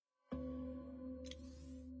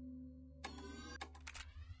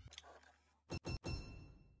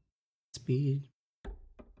 Speed.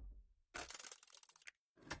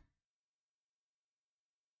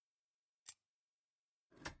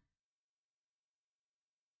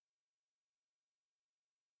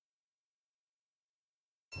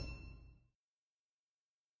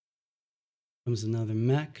 Comes another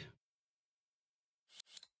mech.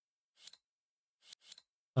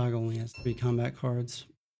 Tog only has 3 combat cards.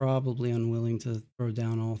 Probably unwilling to throw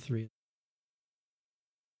down all 3.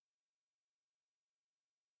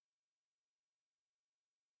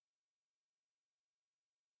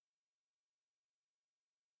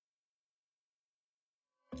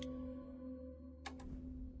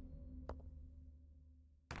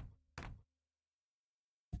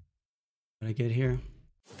 When I get here,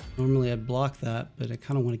 normally I'd block that, but I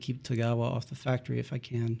kind of want to keep Togawa off the factory if I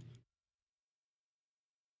can.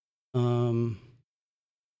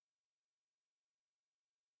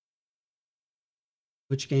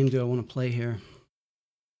 Which game do I want to play here?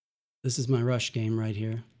 This is my rush game right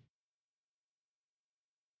here.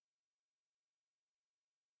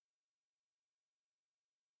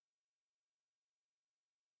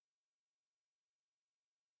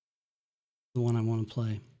 The one I want to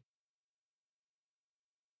play.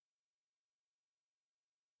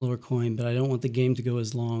 Lower coin, but I don't want the game to go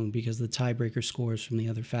as long because the tiebreaker scores from the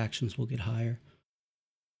other factions will get higher.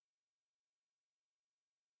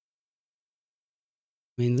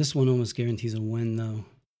 I mean, this one almost guarantees a win, though.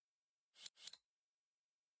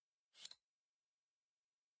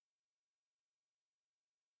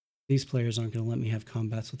 These players aren't going to let me have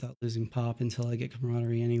combats without losing pop until I get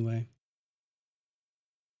camaraderie anyway.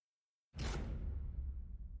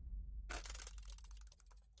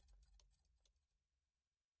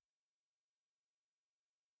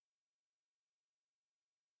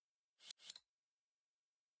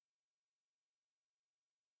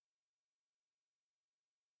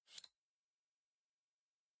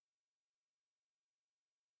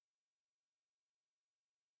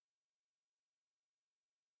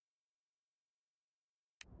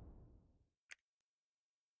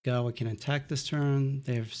 Gawa can attack this turn.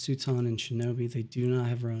 They have Suton and Shinobi. They do not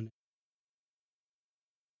have Ronin.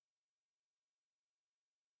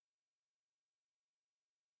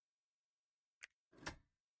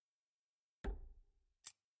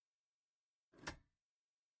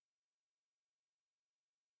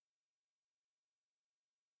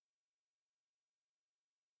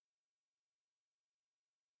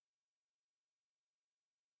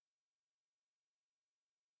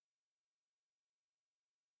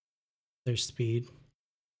 Their speed.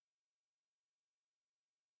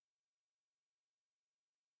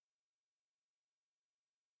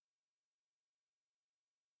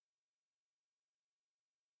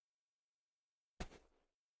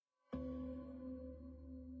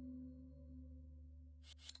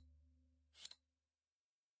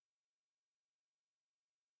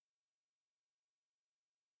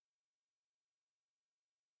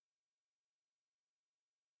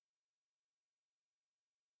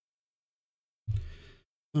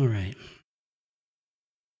 All right.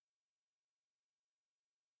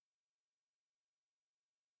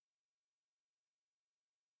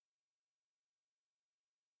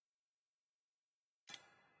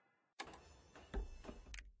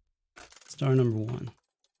 Star number 1.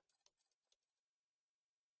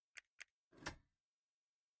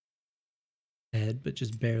 Head, but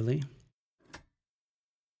just barely.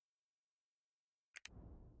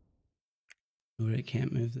 Nordic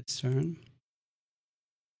can't move this turn.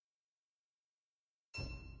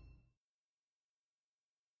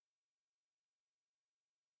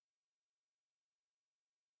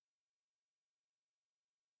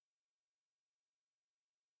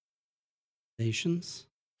 Stations.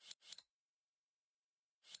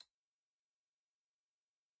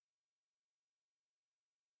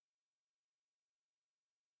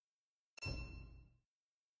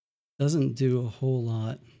 Doesn't do a whole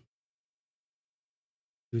lot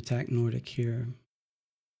to attack Nordic here.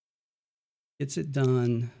 Gets it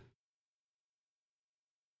done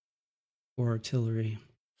for artillery.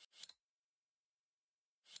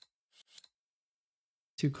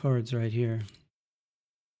 2 cards right here.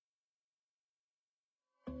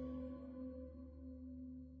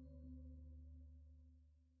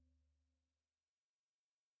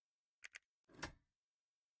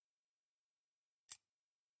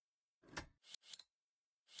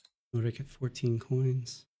 Nordic at 14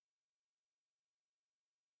 coins.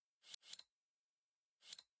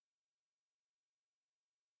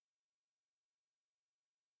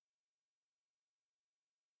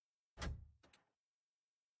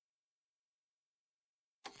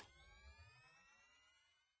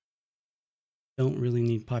 Don't really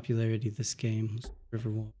need popularity this game.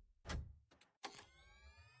 Riverwalk.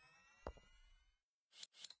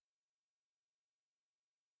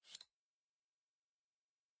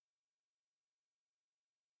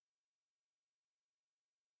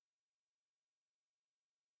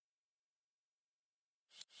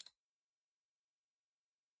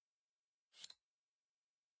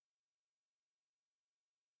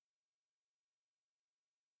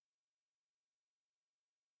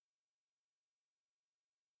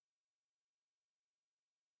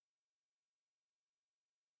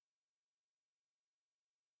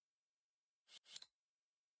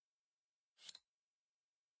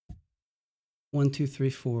 One, two, three,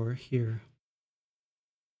 four here.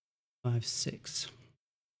 5, 6.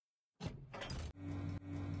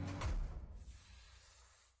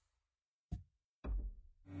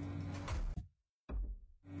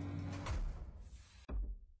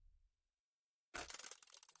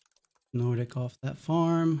 Nordic off that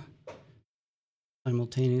farm.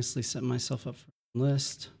 Simultaneously set myself up for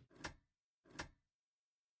enlist.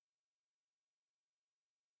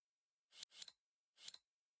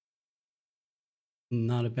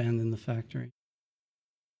 Not abandon the factory.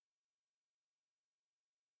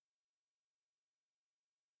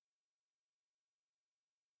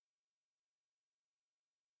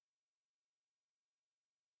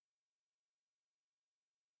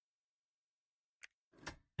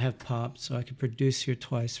 I have pop, so I could produce here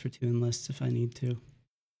twice for 2 enlists if I need to.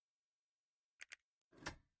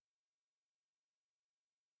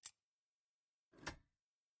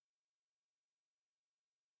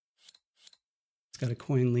 It's got a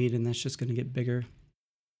coin lead, and that's just going to get bigger.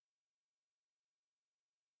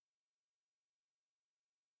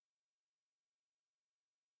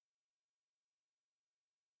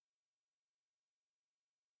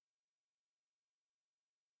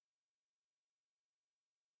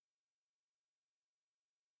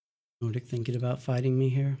 Nordic thinking about fighting me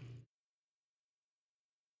here.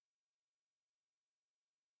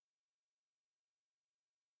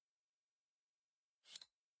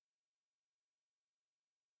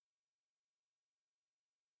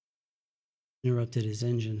 Interrupted his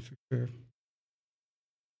engine for sure.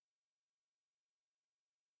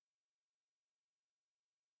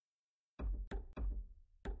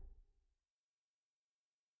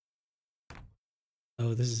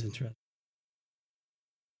 Oh, this is interesting.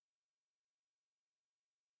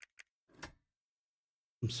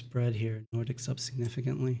 Some spread here. Nordic's up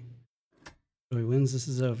significantly. So he wins, this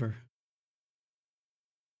is over.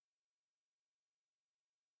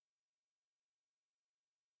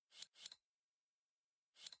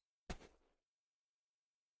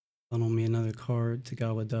 Funnel me another card,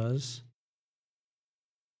 Togawa does.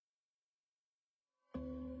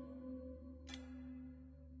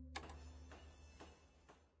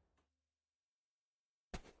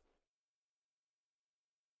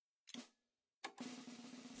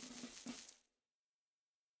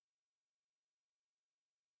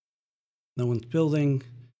 No one's building. No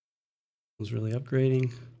one's really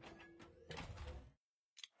upgrading.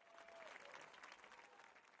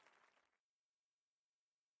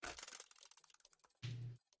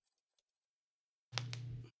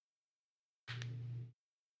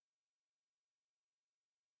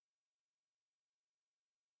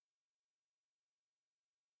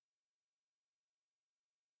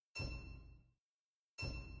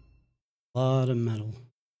 A lot of metal.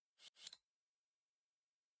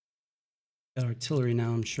 Got artillery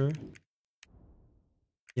now, I'm sure.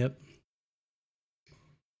 Yep.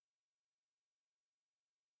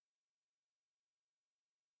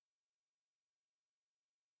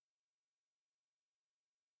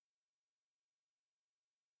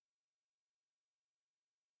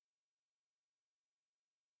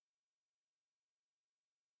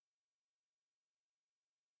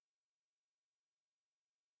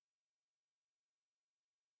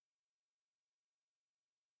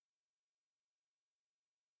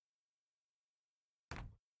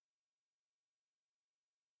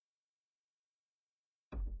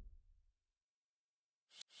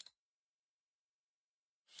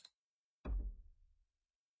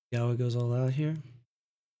 Togawa goes all out here.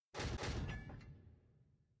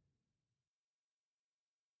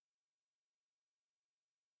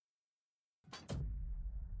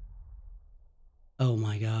 Oh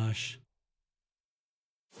my gosh.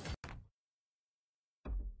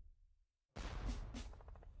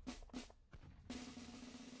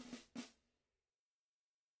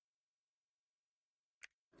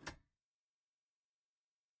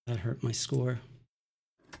 That hurt my score.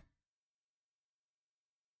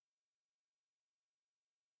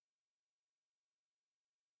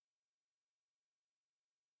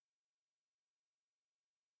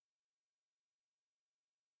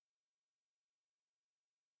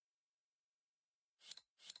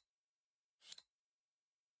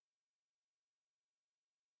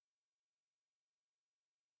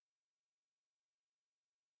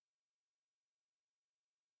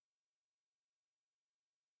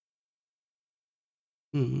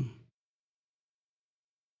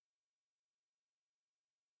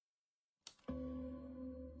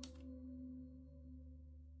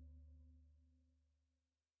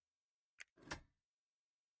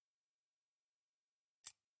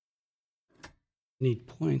 Need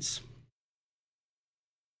points.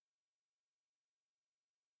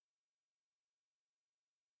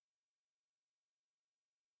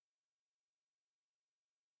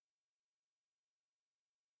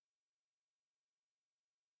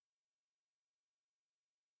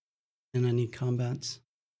 And I need combats.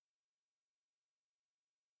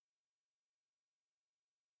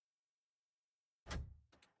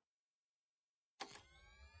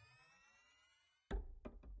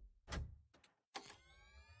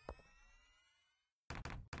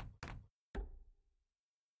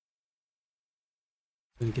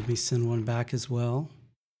 Gonna give me send one back as well.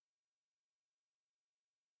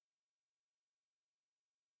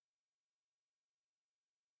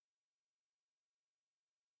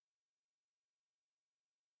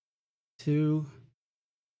 Two.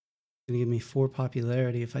 Gonna give me 4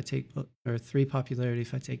 popularity if I take, or 3 popularity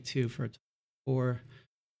if I take 2 for a 4.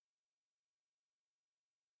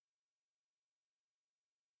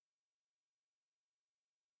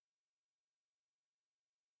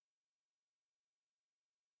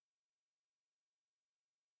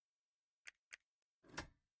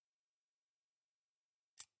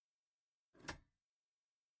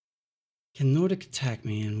 Can Nordic attack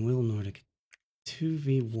me, and will Nordic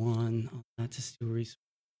 2v1 on that to steal resource?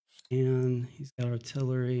 And he's got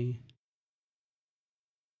artillery.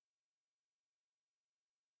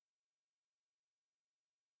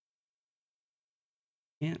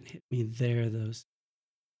 Can't hit me there though.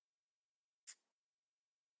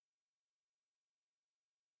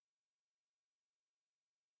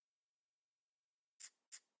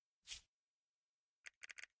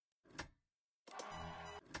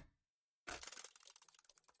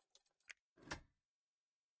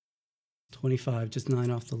 $25, just 9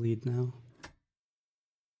 off the lead now.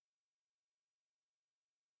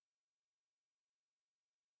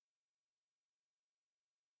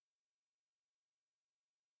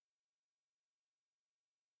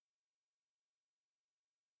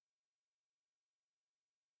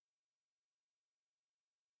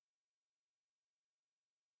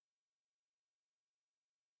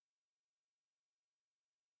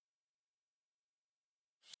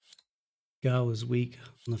 Gao was weak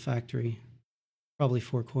on the factory. Probably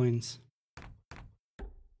 4 coins.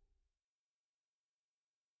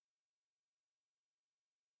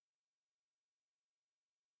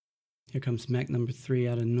 Here comes mech number 3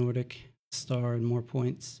 out of Nordic. Star and more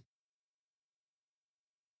points.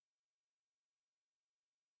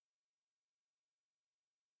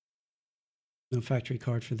 No factory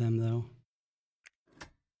card for them though.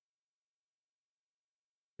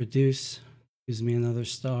 Reduce. Gives me another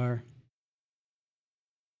star.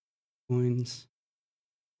 Coins.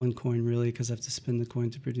 1 coin really, because I have to spend the coin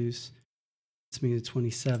to produce. It's me to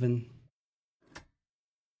 27.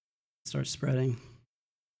 Start spreading.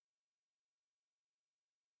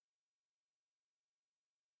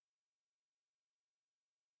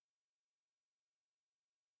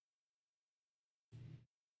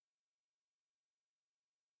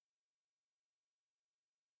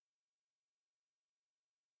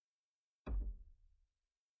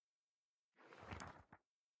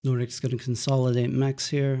 Nordic's going to consolidate mechs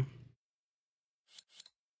here.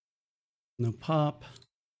 No pop.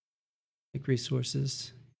 Take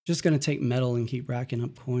resources. Just going to take metal and keep racking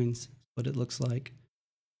up coins. What it looks like.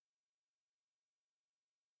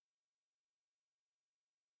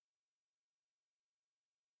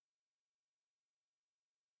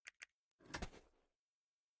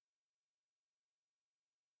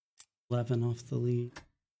 $11 off the lead.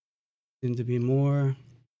 Soon to be more.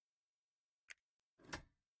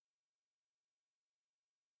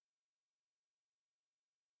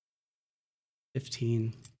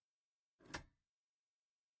 $15.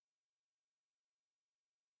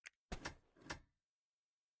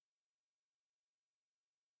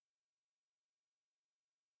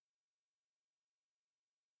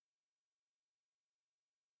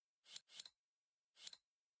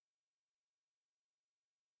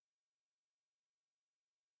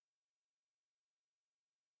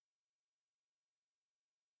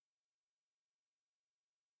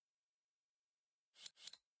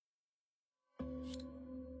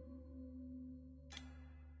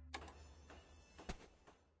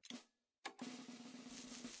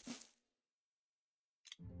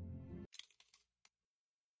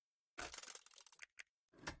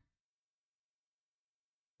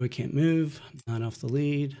 We can't move. 9 off the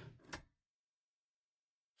lead.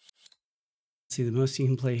 See, the most you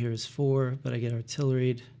can play here is 4, but I get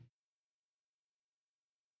artilleried.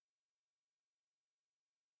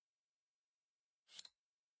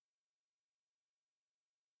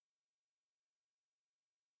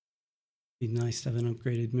 Be nice to have an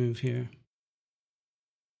upgraded move here.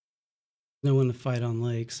 No one to fight on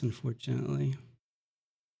lakes, unfortunately.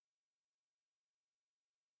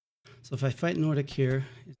 So if I fight Nordic here,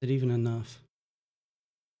 is it even enough?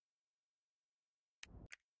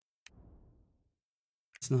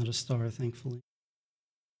 It's not a star, thankfully.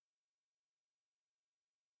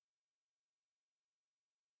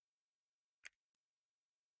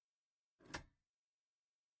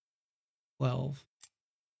 $12.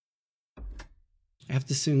 I have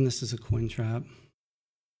to assume this is a coin trap.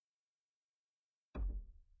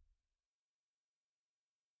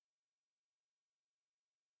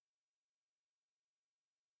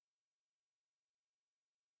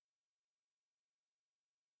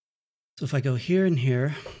 So if I go here and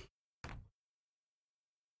here,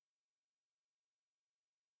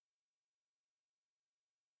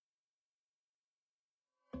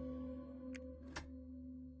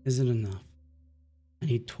 isn't enough. I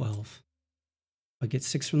need 12. I get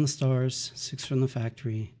 6 from the stars, 6 from the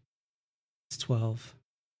factory. It's 12.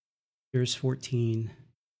 Here's 14.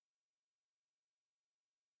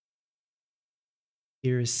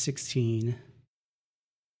 Here is 16.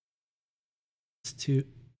 It's 2.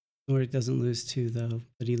 Nordic doesn't lose 2 though,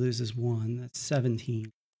 but he loses 1. That's 17.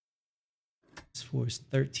 This 4 is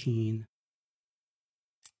 13.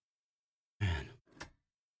 Man. I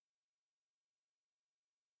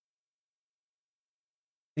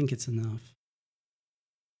think it's enough.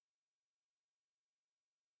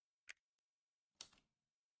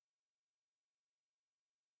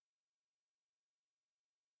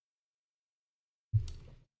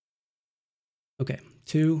 Okay,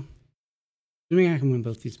 2. Assuming I can win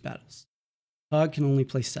both these battles. Tog can only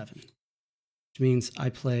play 7, which means I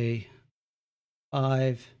play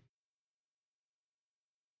 5.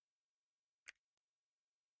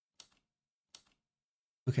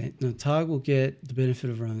 Okay, now Tog will get the benefit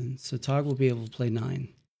of run, so Tog will be able to play 9.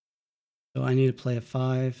 So I need to play a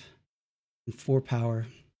 5 and 4 power.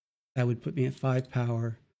 That would put me at 5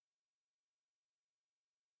 power.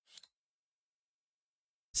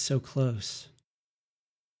 So close.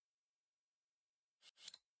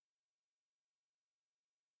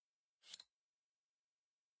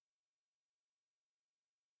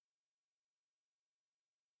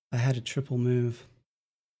 I had a triple move.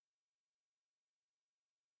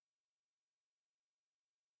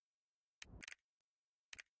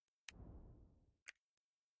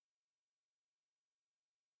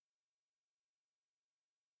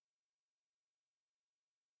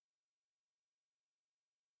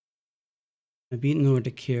 I beat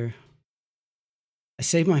Nordic here. I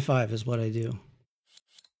save my 5 is what I do.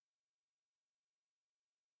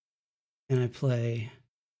 And I play...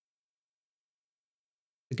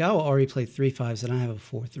 Togawa already played 3 5s and I have a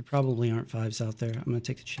 4th. There probably aren't 5s out there. I'm going to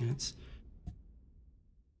take a chance.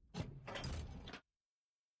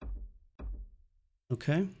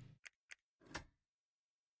 Okay.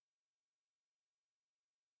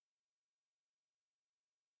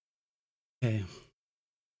 Okay.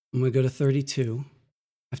 I'm going to go to 32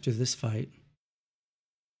 after this fight.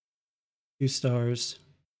 2 stars.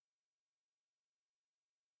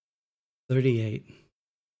 38.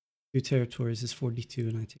 2 territories is 42,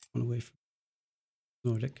 and I take 1 away from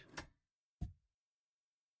Nordic.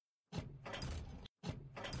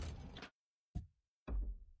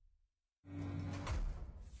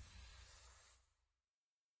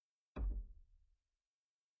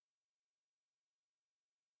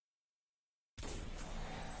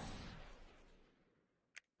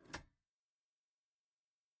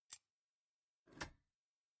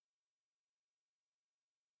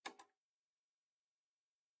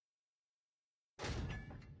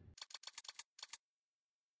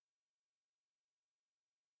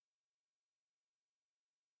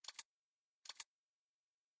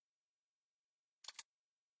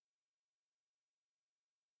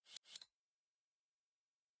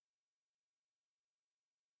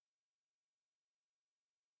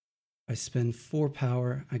 I spend 4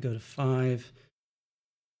 power. I go to 5.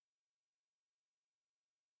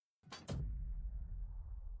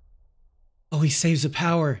 Oh, he saves a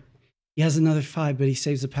power. He has another 5, but he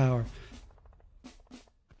saves a power.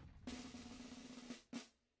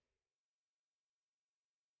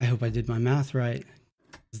 I hope I did my math right.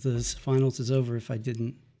 The finals is over if I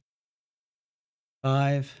didn't.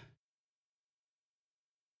 5.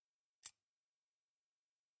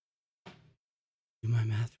 Do my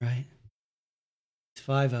math right. It's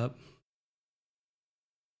 5 up.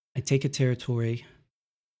 I take a territory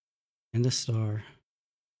and a star,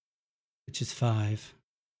 which is 5.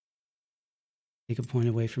 Take a point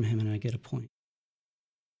away from him and I get a point.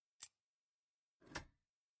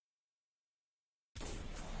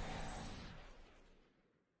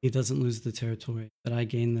 He doesn't lose the territory, but I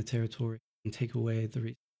gain the territory and take away the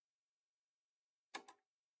reason.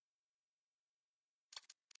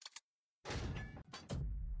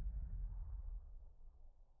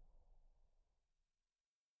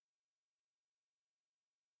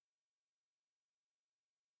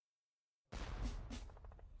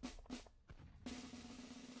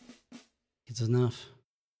 It's enough.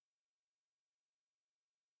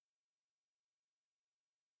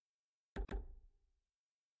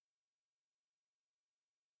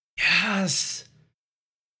 Yes!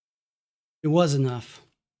 It was enough.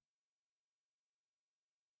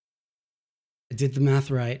 I did the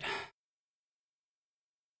math right.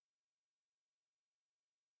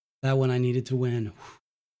 That one I needed to win.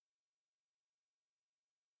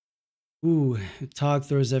 Ooh, if Tog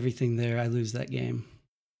throws everything there, I lose that game.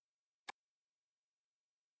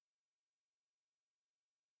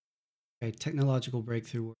 Okay, technological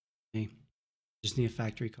breakthrough worked for me. Just need a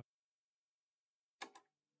factory card.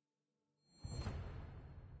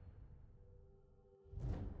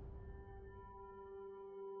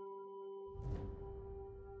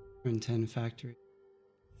 Turn 10 factory.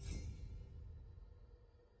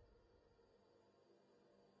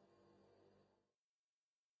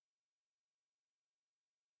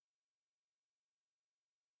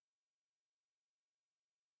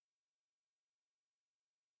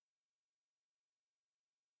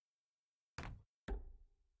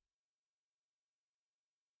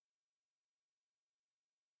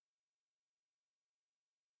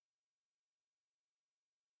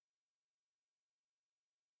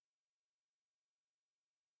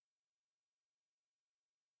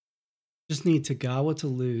 Just need Togawa to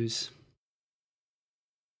lose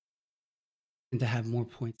and to have more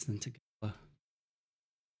points than Togawa.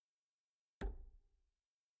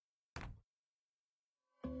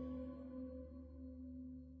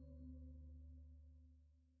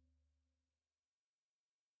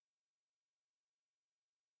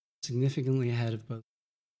 Significantly ahead of both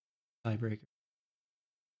tiebreakers.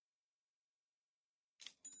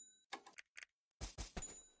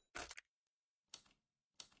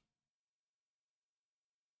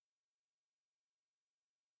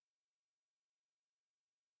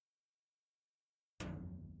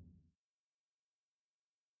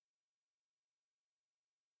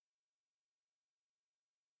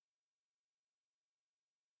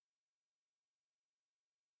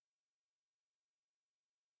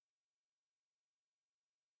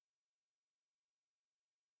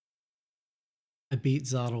 I beat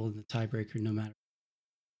Zottel in the tiebreaker no matter.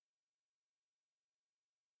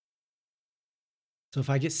 So if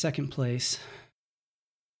I get second place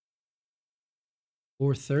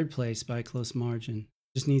or third place by a close margin,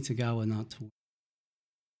 just need Togawa not to win.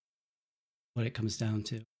 What it comes down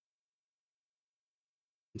to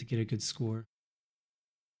get a good score.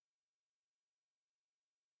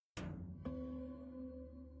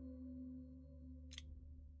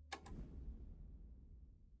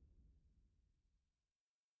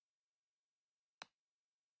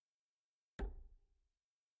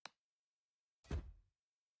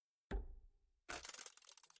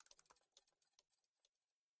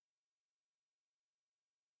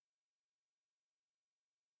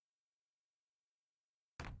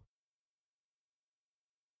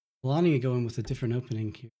 Polania going with a different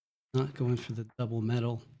opening here, not going for the double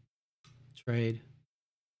metal trade.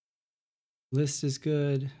 List is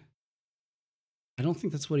good. I don't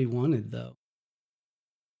think that's what he wanted, though.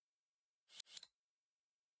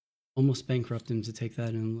 Almost bankrupt him to take that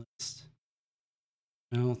in list.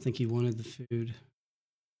 I don't think he wanted the food. I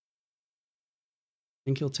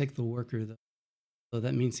think he'll take the worker, though. So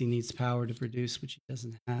that means he needs power to produce, which he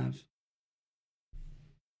doesn't have.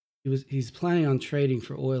 He's planning on trading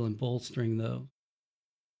for oil and bolstering, though.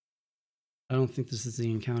 I don't think this is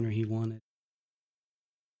the encounter he wanted.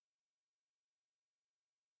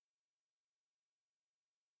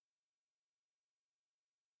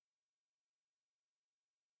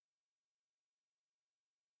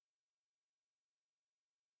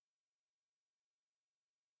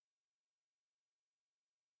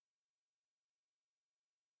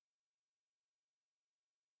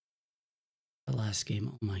 The last game,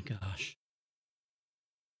 oh my gosh.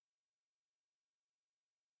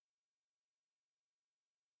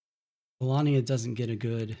 Polania doesn't get a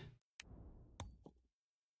good...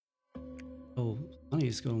 Oh,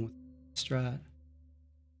 Polania's going with strat.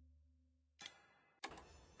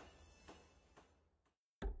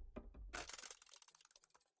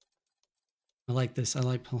 I like this. I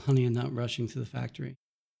like Polania not rushing to the factory.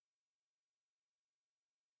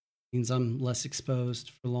 Means I'm less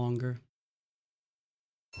exposed for longer.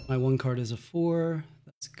 My one card is a 4.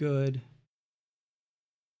 That's good.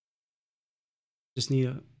 Just need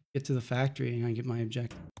to get to the factory and I get my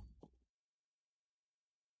objective.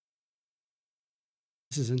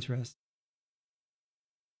 This is interesting.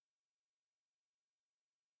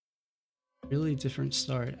 Really different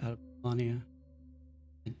start out of Polania.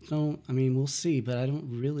 I mean, we'll see, but I don't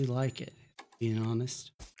really like it, being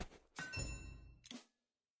honest.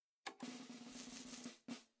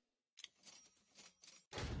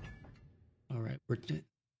 All right, we're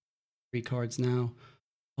 3 cards now.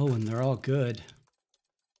 Oh, and they're all good.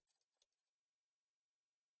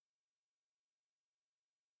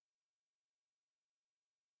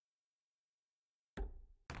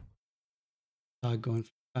 Going for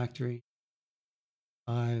factory.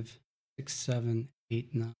 5, 6, 7,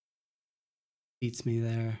 8, 9. Beats me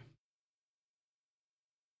there.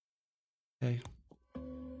 Okay.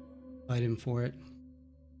 Fight him for it.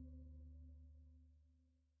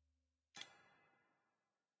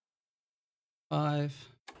 Five.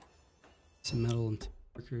 Some metal and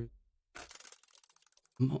workers.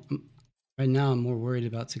 Right now, I'm more worried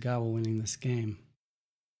about Togawa winning this game.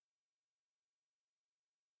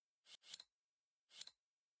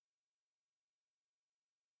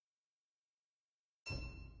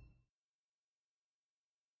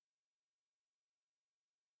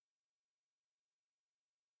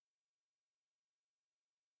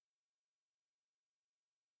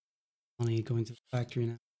 Only going to the factory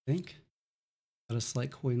now, I think. Got a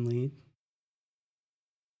slight coin lead.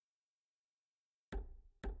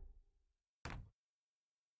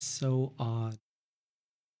 So odd.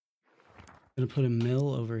 Gonna put a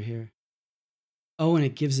mill over here. Oh, and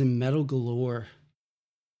it gives him metal galore.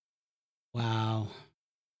 Wow.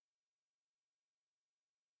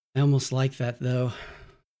 I almost like that though.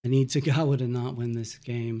 I need Togawa to not win this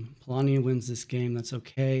game. Polania wins this game, that's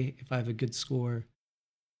okay if I have a good score.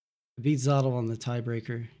 I beat Zottel on the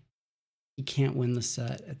tiebreaker. He can't win the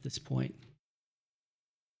set at this point.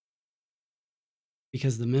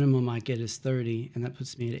 Because the minimum I get is 30, and that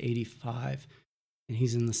puts me at 85, and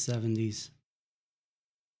he's in the 70s.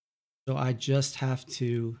 So I just have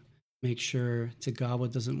to make sure Togawa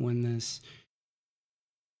doesn't win this.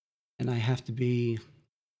 And I have to be...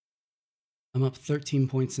 I'm up 13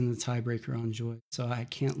 points in the tiebreaker on Joy, so I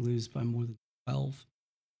can't lose by more than 12.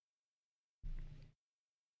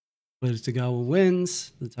 But if Togawa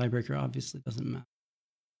wins, the tiebreaker obviously doesn't matter.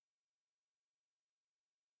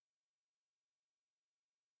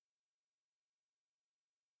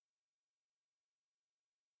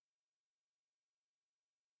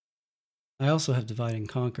 I also have divide and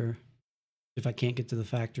conquer. If I can't get to the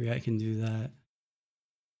factory, I can do that.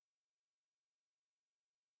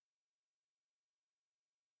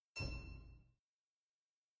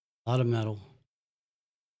 A lot of metal.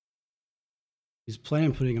 He's planning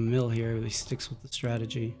on putting a mill here, but he sticks with the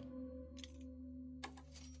strategy.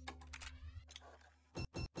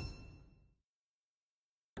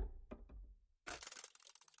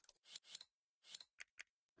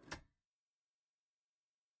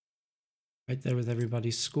 Right there with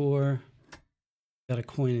everybody's score. Got a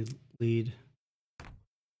coin lead.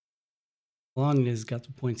 Polania's got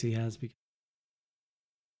the points he has.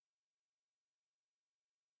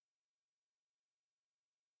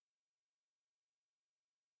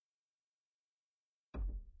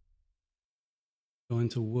 Go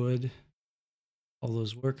into wood. All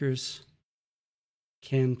those workers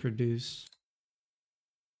can produce.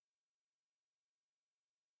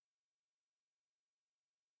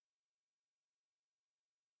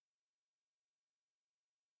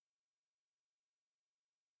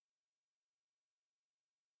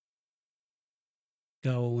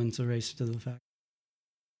 Go wins the race to the factory.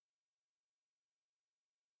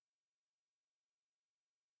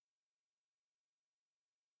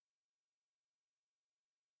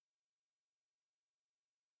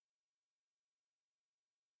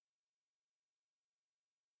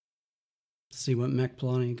 See what mech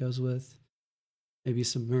Polania goes with. Maybe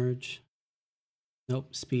submerge.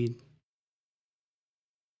 Nope, speed.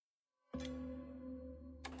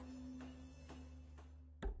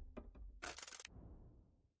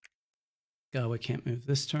 Go, I can't move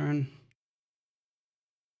this turn.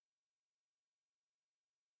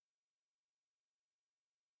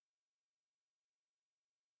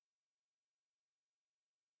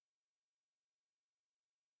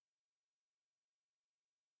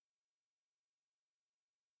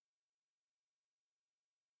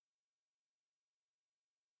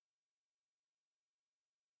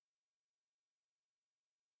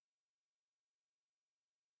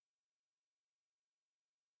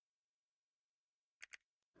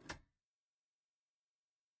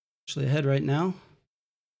 Actually ahead right now.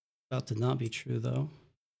 About to not be true though.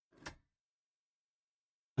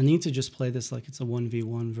 I need to just play this like it's a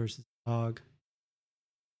 1v1 versus Tog.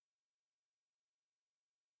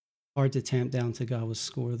 Hard to tamp down Togawa's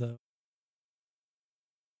score though.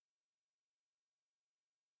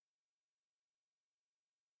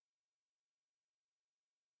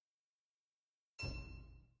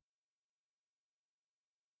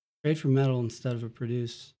 Trade for metal instead of a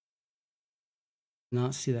produce.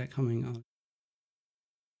 Not see that coming on.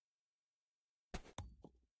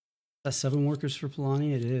 That's 7 workers for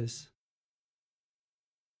Polania? It is.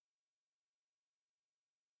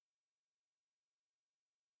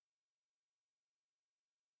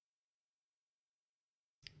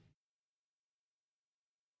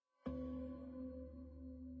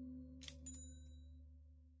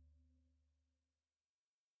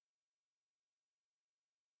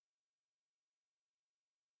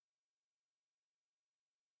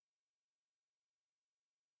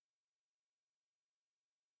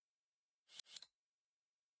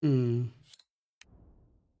 Hmm.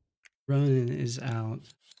 Ronan is out.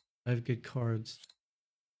 I have good cards.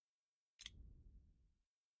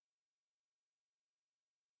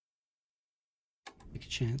 Take a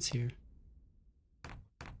chance here.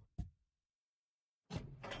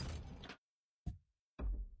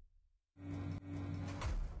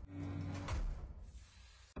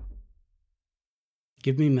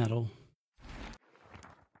 Give me metal.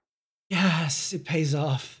 Yes, it pays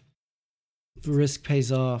off. The risk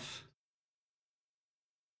pays off.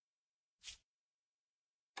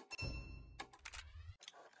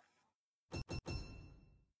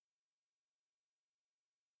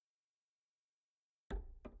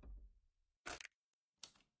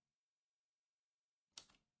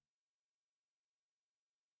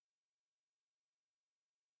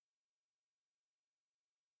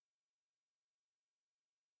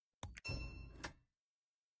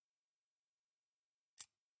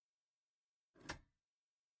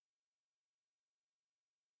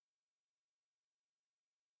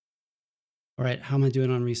 All right, how am I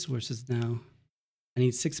doing on resources now? I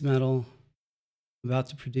need 6 metal. I'm about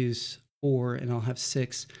to produce 4, and I'll have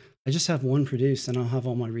 6. I just have 1 produced, and I'll have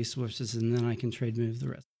all my resources, and then I can trade move the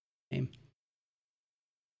rest of the game.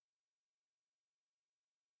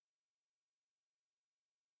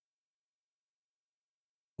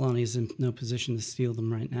 Lonnie's in no position to steal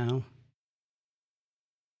them right now.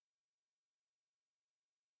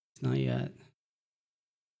 It's not yet.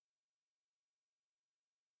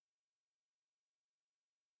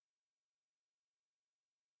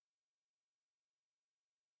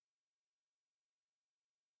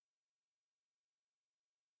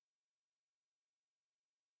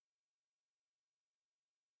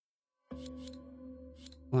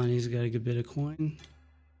 Lonnie's got a good bit of coin.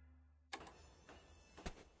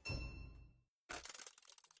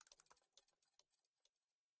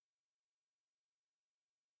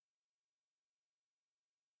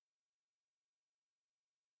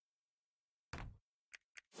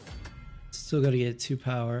 Still got to get 2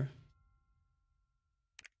 power.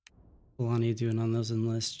 Polania doing on those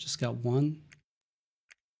enlists. Just got 1.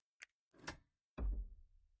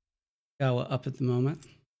 Togawa up at the moment.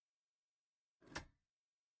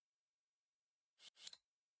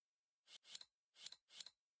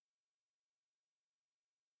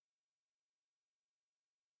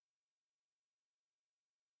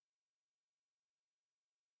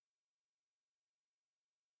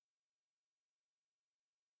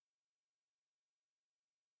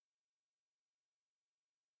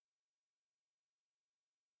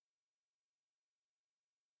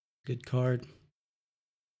 Good card.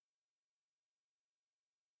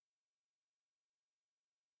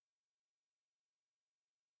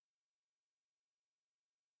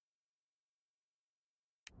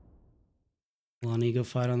 Lonnie go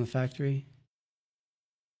fight on the factory.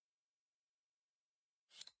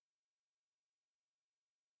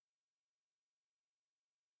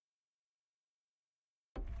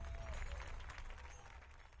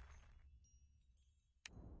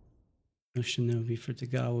 No shinobi for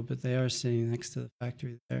Togawa, but they are sitting next to the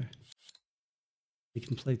factory there. They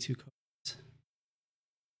can play 2 cards.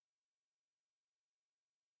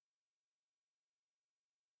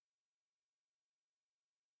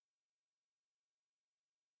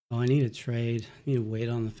 Oh, I need a trade. I need to wait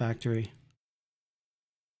on the factory.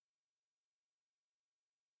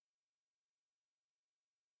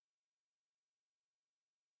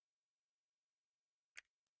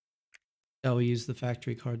 I will use the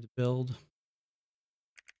factory card to build.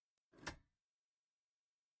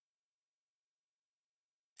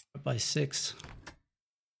 Up by 6.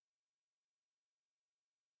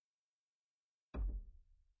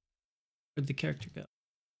 Where'd the character go?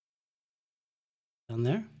 Down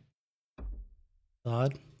there?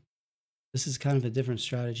 Odd. This is kind of a different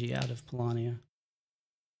strategy out of Polania.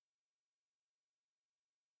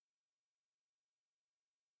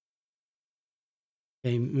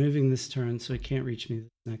 Okay, moving this turn so it can't reach me this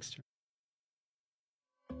next turn.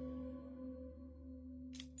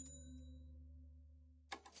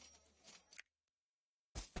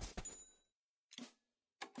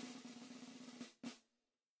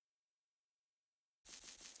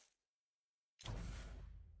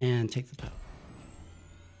 And take the power.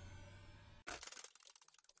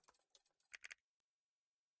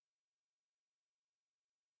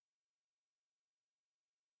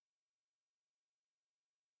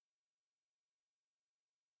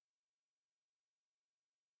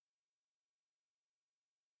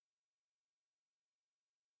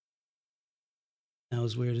 Now,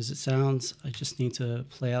 as weird as it sounds, I just need to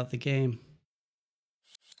play out the game.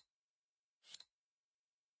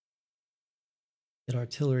 Get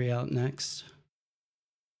artillery out next.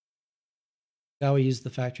 Now we use the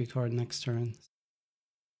factory card next turn.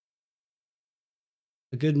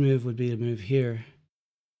 A good move would be to move here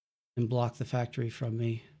and block the factory from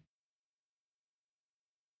me.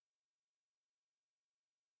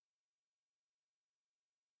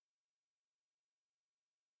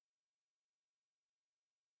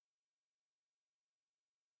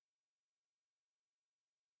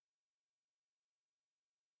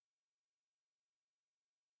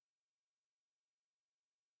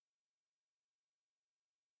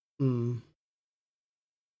 Hmm.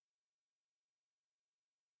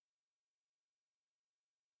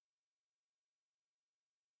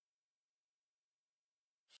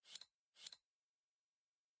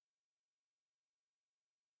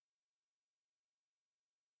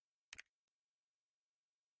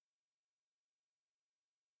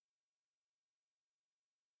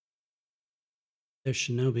 There's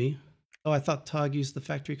Shinobi. Oh, I thought Tog used the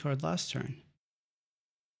factory card last turn.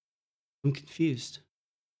 I'm confused.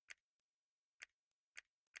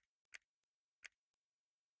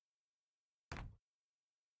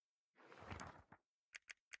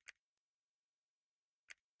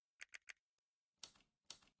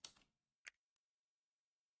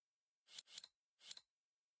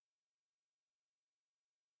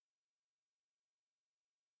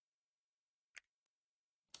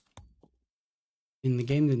 And the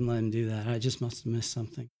game didn't let him do that. I just must have missed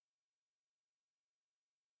something.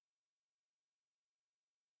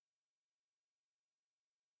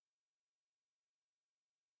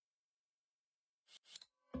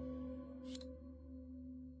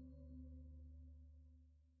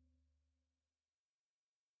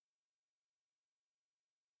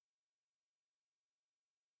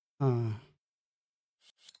 Huh.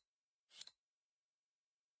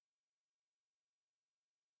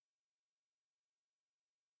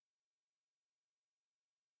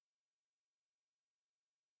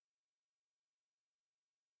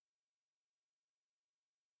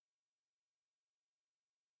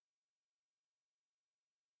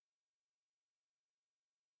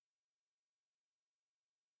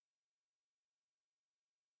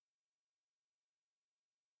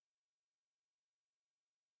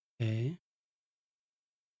 Okay.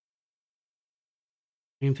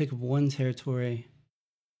 I can pick up one territory.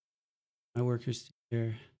 My workers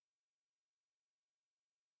here.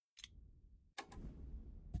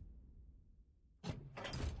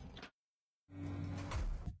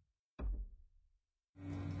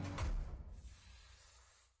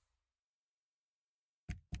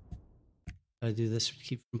 Gotta do this to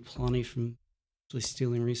keep from Polania from actually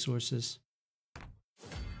stealing resources.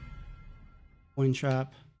 Coin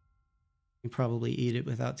trap. I can probably eat it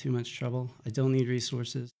without too much trouble. I don't need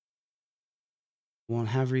resources. I won't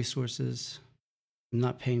have resources. I'm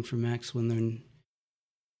not paying for max when they're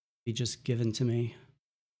be just given to me.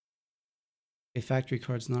 A factory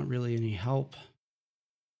card's not really any help.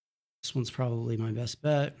 This one's probably my best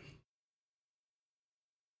bet.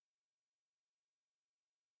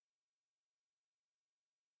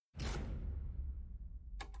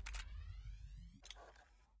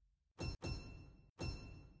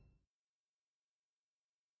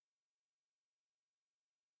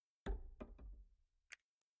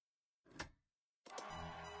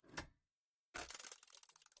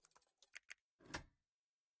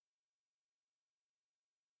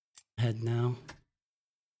 Head now.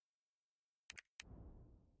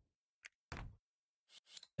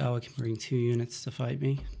 Oh, I can bring 2 units to fight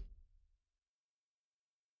me.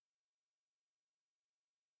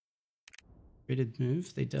 Rated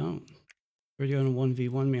move? They don't. They're going to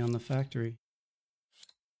 1v1 me on the factory.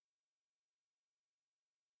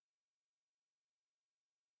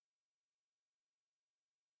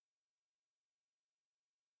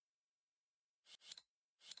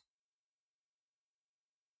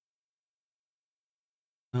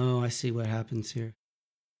 Oh, I see what happens here.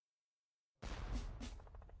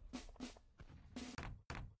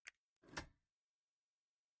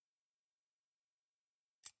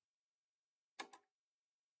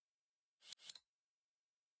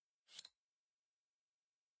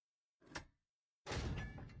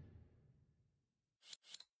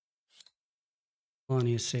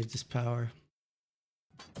 Polania saved his power.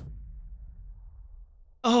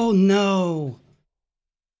 Oh no!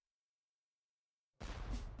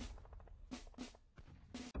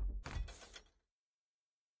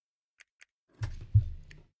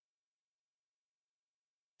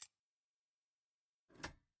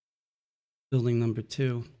 Building number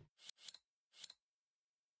 2.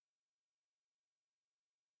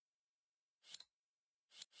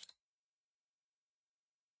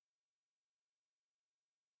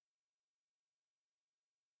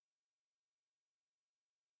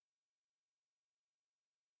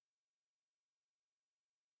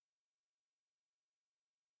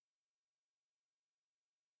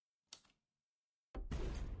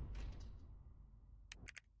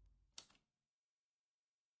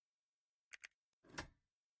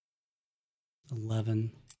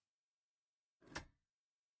 11.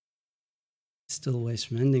 Still a ways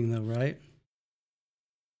from ending though, right?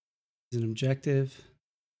 Is an objective.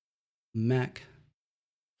 Mech.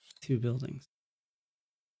 2 buildings.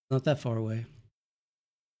 Not that far away.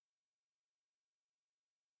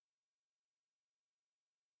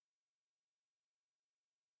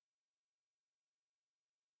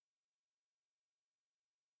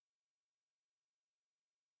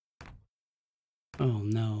 Oh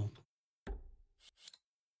no.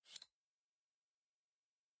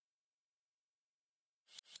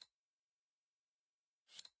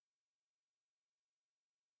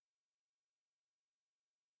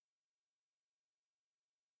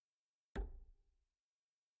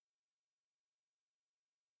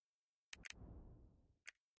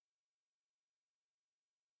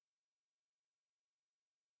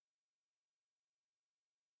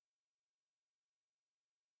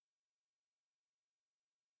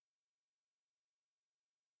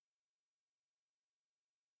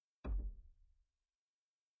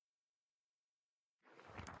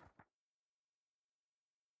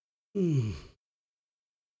 Hmm.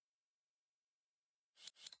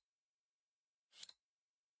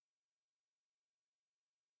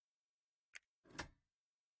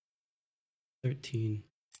 13.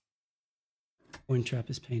 Coin trap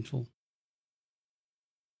is painful.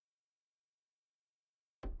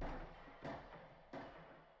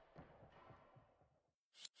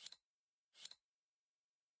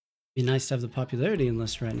 Be nice to have the popularity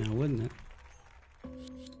enlist right now, wouldn't it?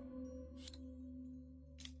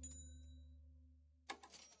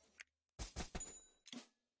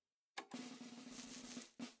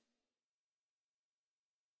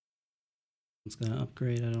 It's gonna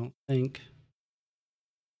upgrade, I don't think.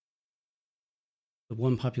 The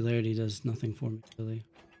 1 popularity does nothing for me, really.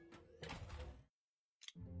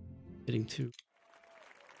 Getting 2.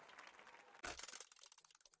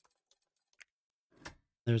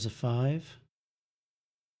 There's a 5.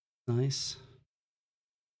 Nice.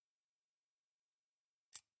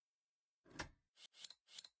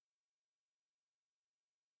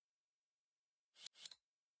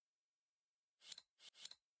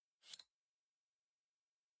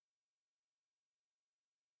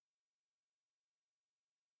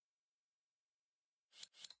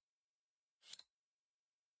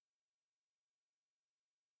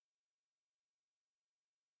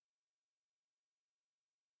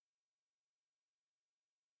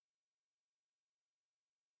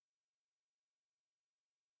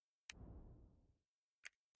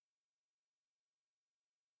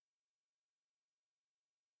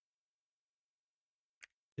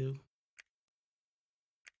 Two.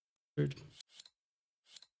 Third.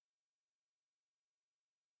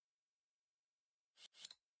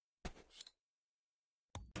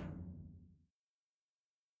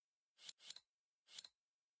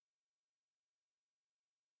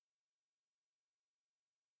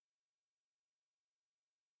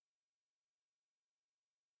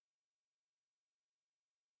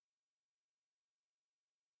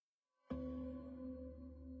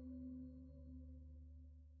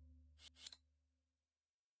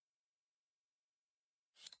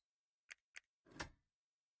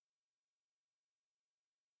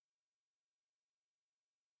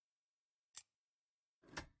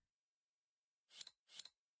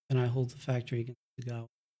 And I hold the factory against Togawa.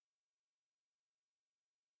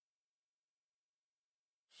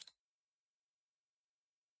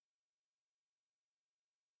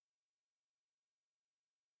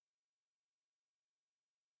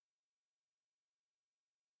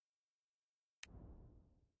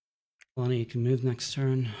 Polania, you can move next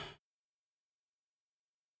turn.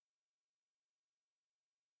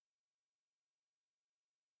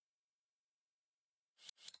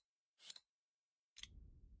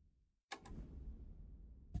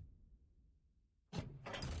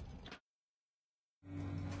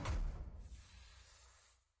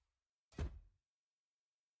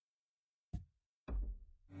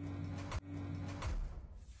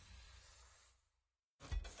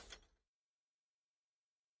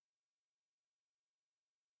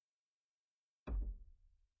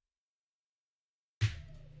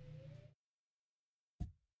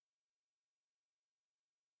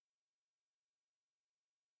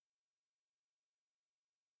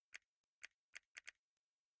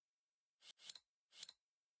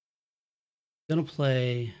 Gonna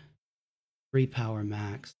play 3 power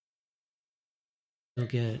max. He'll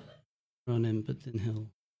get run in, but then he'll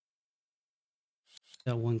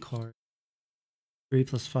got 1 card. 3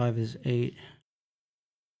 plus 5 is 8.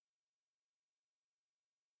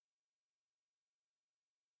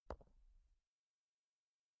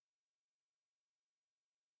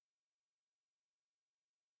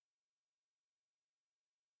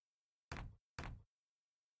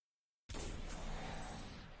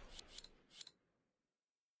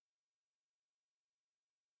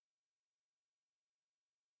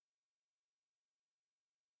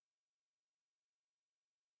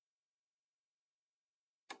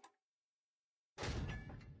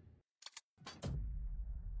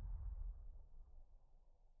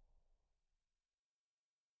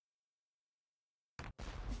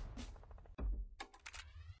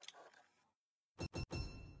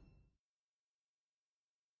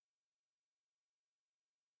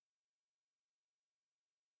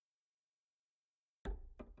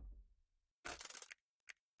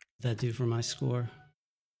 That do for my score.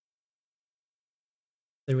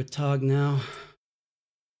 They're with Tog now.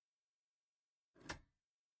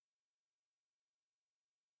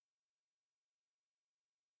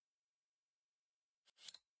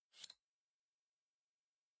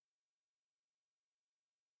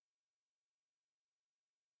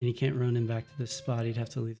 And he can't run him back to this spot. He'd have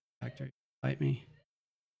to leave the factory to fight me.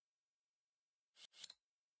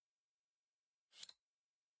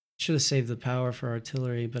 Should have saved the power for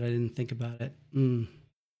artillery, but I didn't think about it.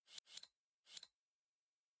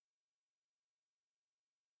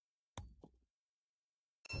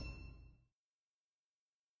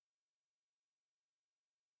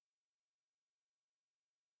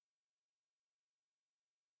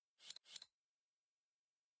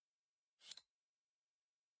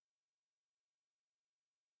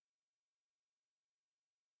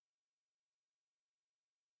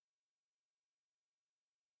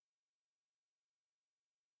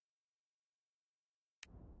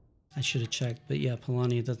 I should have checked, but yeah,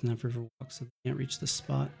 Polania doesn't have river walk, so they can't reach this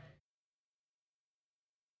spot.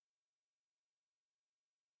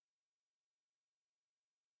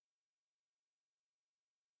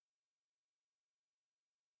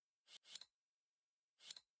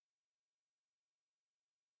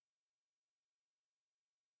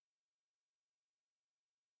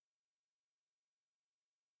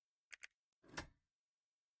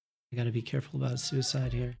 I gotta be careful about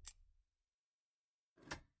suicide here.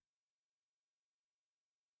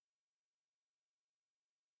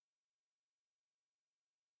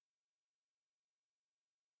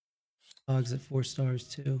 Dogs at 4 stars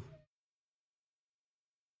too.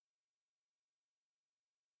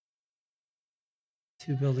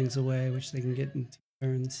 2 buildings away, which they can get in 2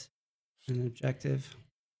 turns. An objective.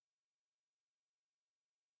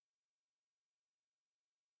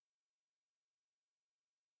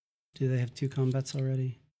 Do they have 2 combats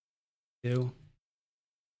already? Do.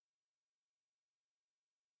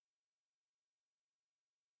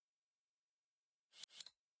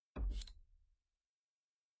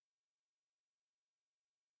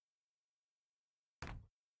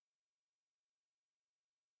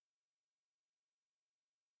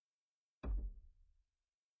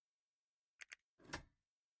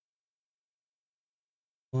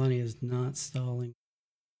 Polania is not stalling.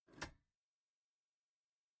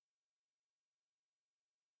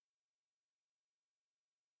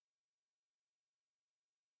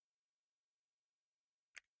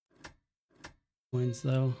 Coins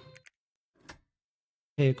though.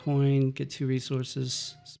 Pay a coin, get 2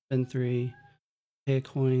 resources, spend 3. Pay a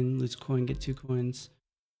coin, lose a coin, get 2 coins.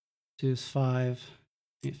 2 is 5,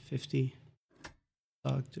 get 50.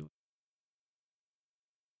 Dog do it.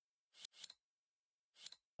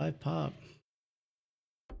 5 pop.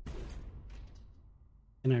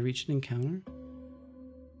 Can I reach an encounter?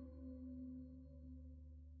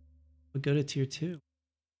 We'll go to tier 2.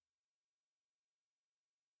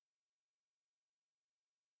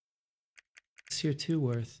 What's tier 2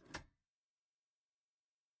 worth?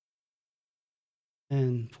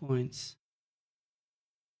 10 points.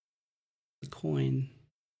 A coin.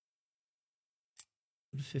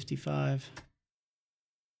 Go to 55.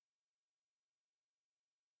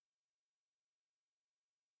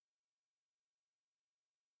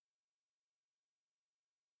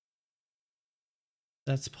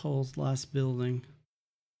 That's Paul's last building.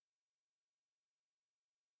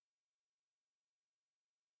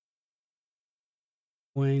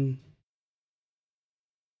 Coin.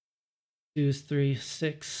 2 is 3,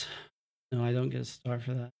 6. No, I don't get a star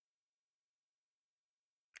for that.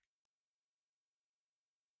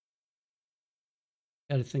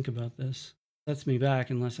 Gotta think about this. Sets me back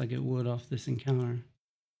unless I get wood off this encounter.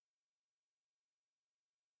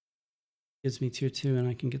 Gives me tier 2 and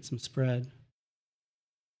I can get some spread.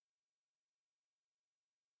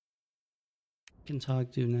 What can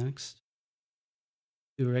Tog do next?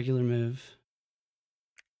 Do a regular move.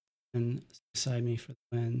 And suicide me for the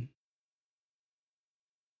win.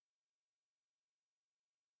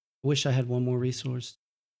 I wish I had one more resource.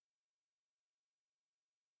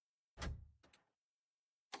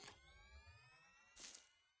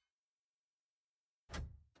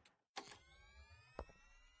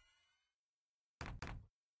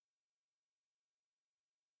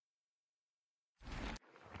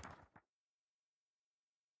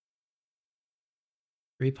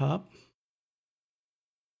 Three pop.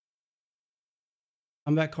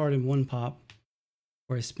 Combat card in 1 pop.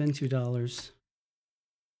 Or I spend $2.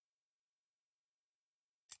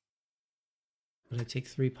 But I take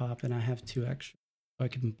 3 pop and I have 2 extra. So I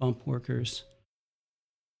can bump workers.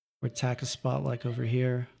 Or attack a spot like over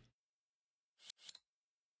here.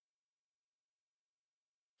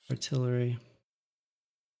 artillery.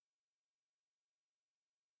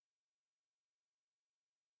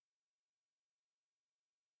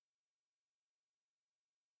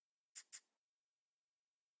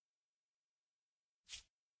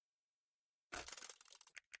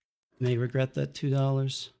 May regret that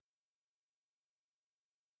 $2.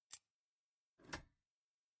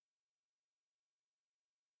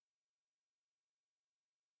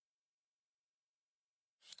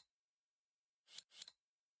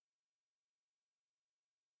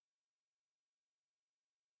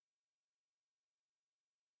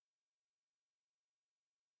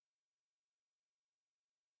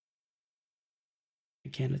 I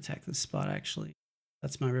can't attack this spot, actually.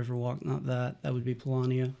 That's my river walk, not that. That would be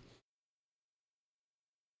Polania.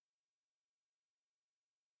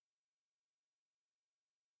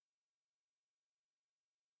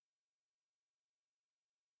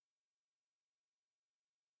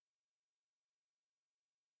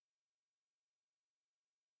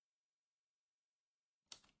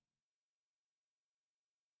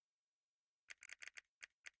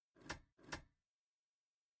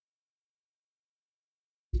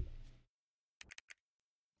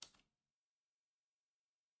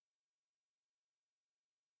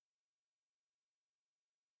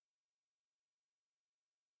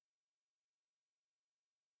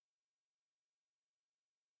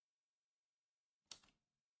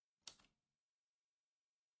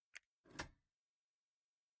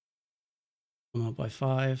 I'm up by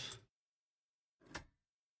 5.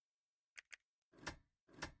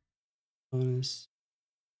 Bonus.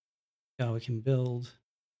 Yeah, we can build.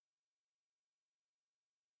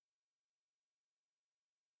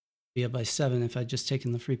 Be up by 7 if I'd just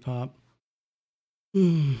taken the free pop.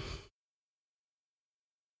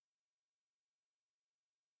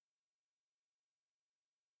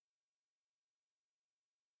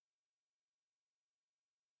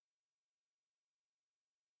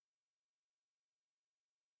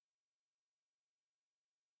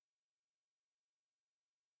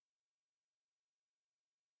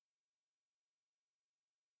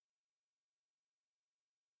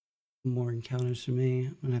 More encounters for me.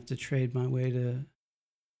 I'm gonna have to trade my way to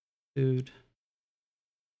food.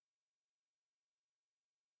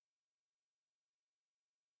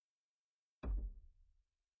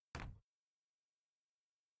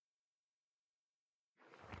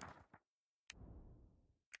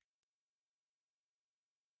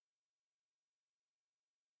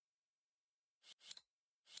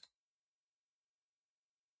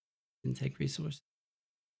 And take resources.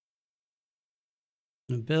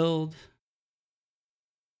 I'm gonna build.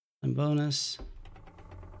 And bonus.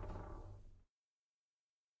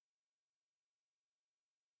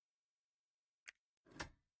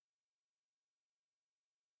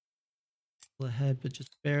 Ahead, but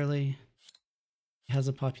just barely. He has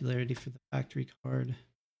a popularity for the factory card.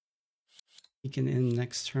 He can end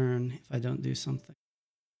next turn if I don't do something.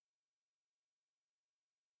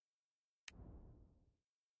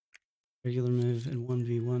 Regular move and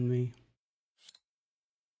 1v1 me.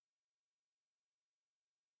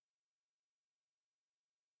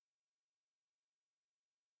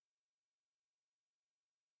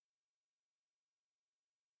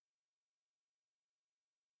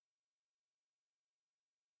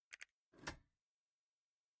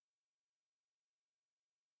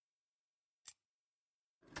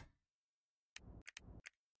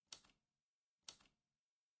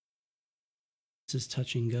 This is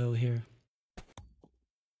touch and go here.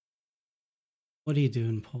 What are you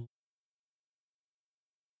doing, Paul?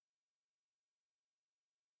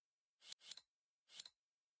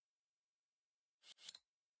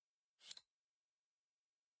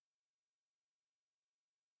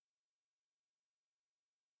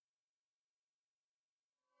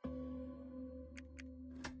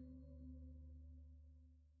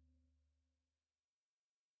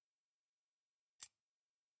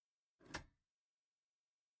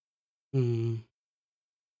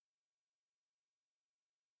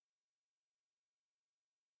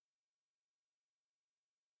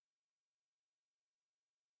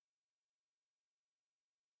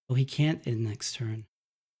 Oh, he can't end next turn.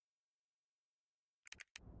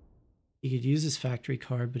 He could use his factory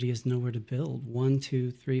card, but he has nowhere to build. 1,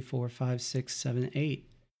 2, 3, 4, 5, 6, 7, 8.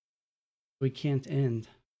 We can't end.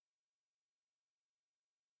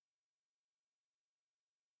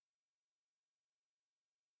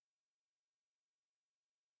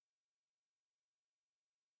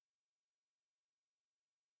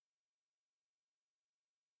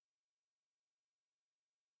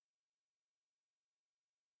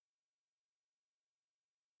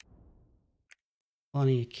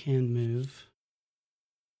 Polania can move.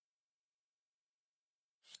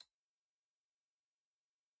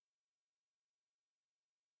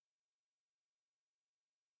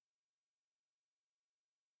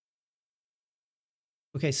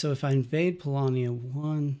 Okay, so if I invade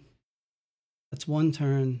Polania, that's 1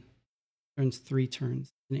 turn, turns 3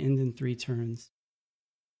 turns, and end in 3 turns.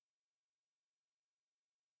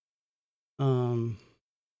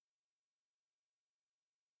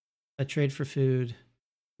 I trade for food,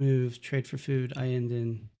 move, trade for food, I end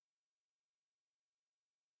in.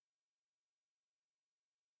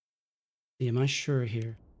 Am I sure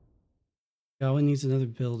here? Togawa needs another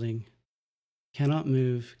building. Cannot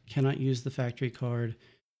move, cannot use the factory card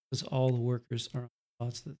because all the workers are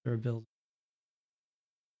on spots that they're building.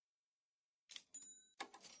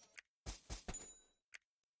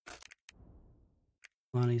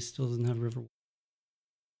 Lonnie still doesn't have river.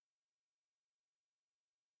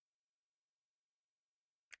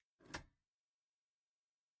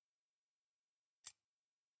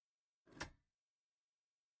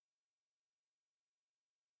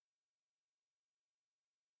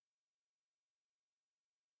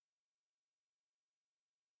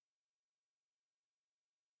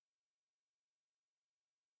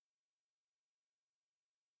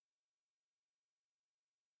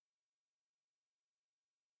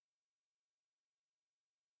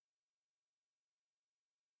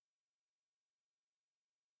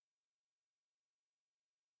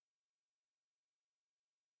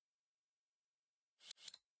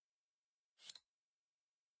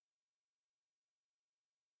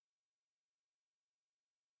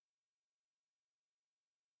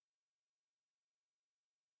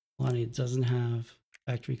 Lonnie doesn't have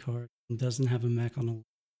factory card and doesn't have a mech on a.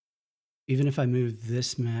 Even if I move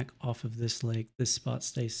this mech off of this lake, this spot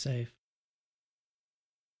stays safe.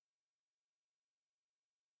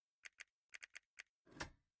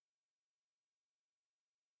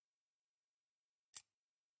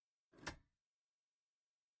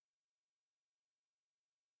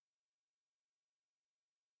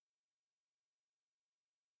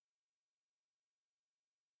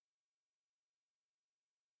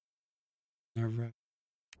 Nerve-wracking.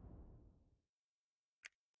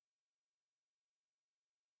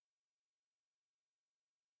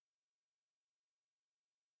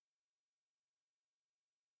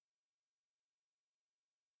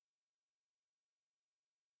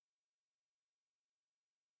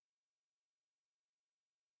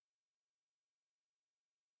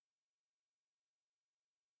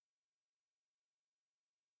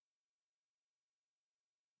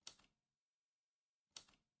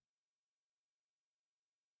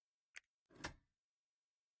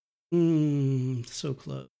 So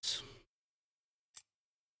close.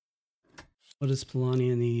 What does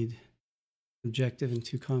Polania need? Objective in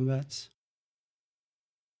 2 combats.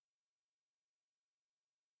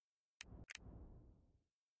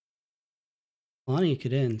 Polania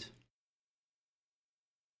could end.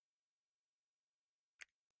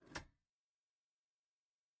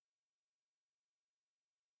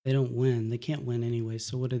 They don't win. They can't win anyway,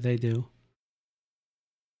 so what do they do?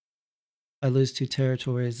 If I lose 2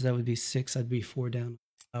 territories, that would be 6. I'd be 4 down.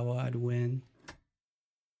 How I'd win.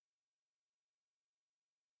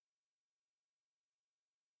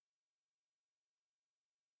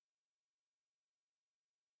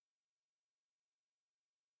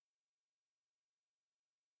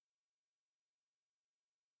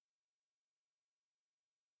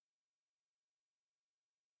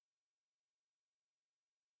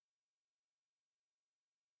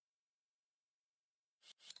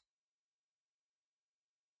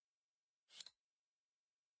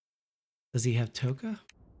 Does he have Toka?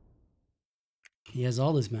 He has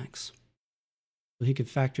all his mechs. So he could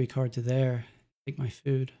factory card to there, take my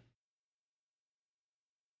food.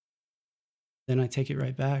 Then I take it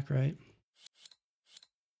right back, right?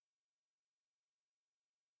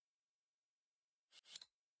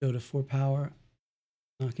 Go to 4 power,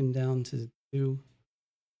 knock him down to 2.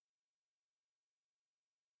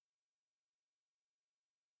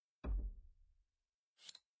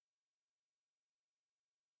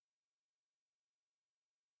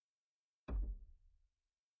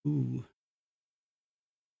 Ooh.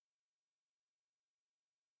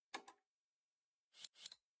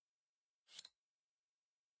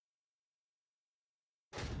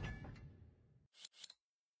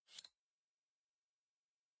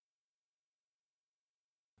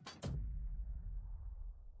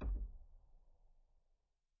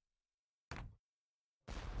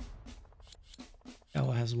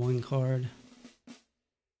 Togawa has 1 card. Is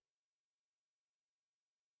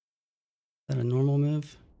that a normal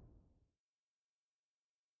move?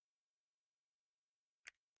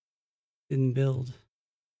 Didn't build.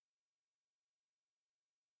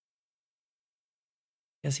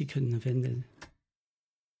 Guess he couldn't have ended.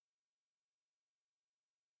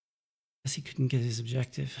 Guess he couldn't get his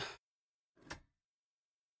objective.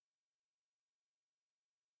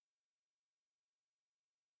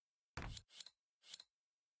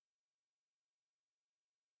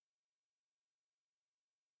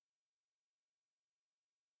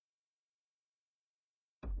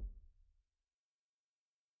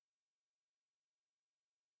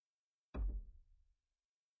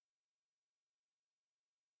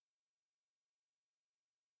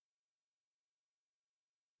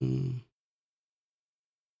 Mm.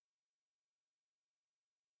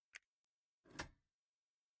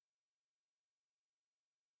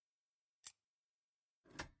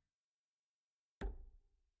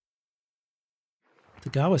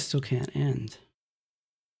 Togawa still can't end.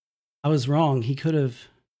 I was wrong. He could have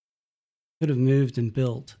moved and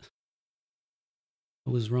built. I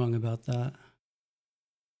was wrong about that.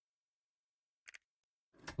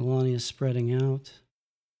 Polania is spreading out.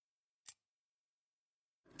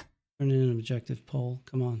 Turn in an objective pole.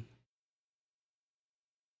 Come on.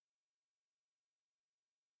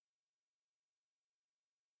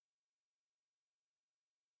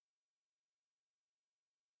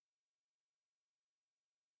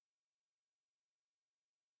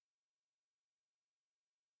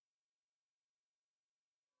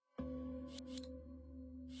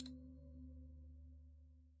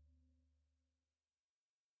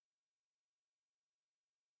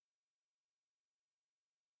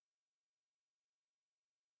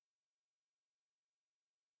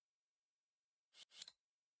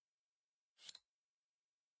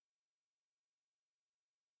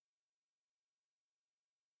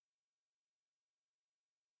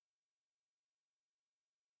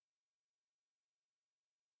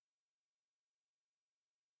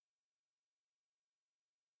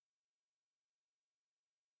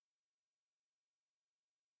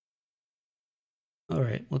 All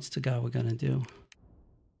right, what's Togawa gonna do?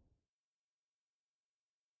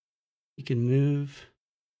 He can move,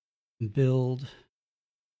 build,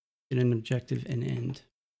 get an objective, and end.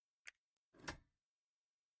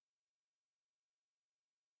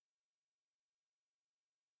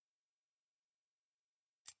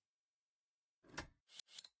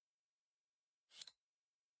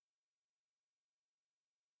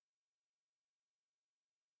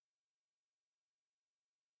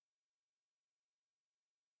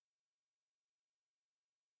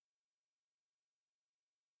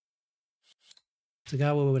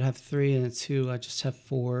 Togawa would have 3 and a 2. I just have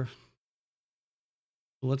 4.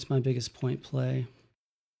 What's my biggest point play?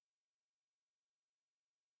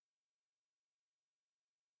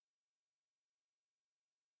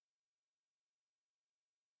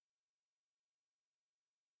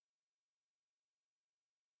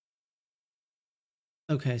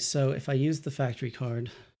 Okay, so if I use the factory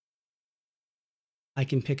card, I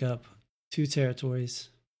can pick up 2 territories.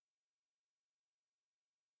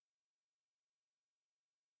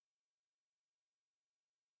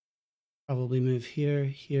 Probably move here,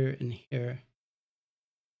 here, and here.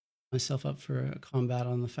 Myself up for a combat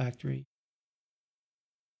on the factory.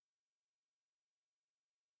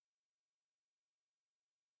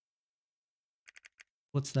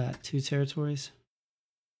 What's that? 2 territories?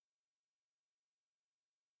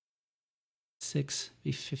 6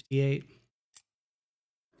 be 58.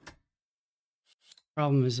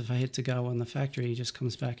 Problem is if I hit Togawa on the factory, he just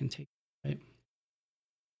comes back and takes it, right?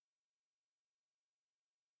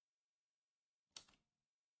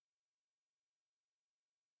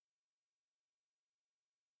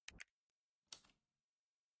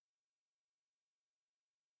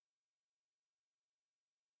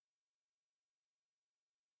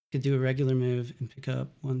 Could do a regular move and pick up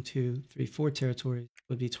 1, 2, 3, 4 territories.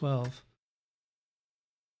 Would be 12.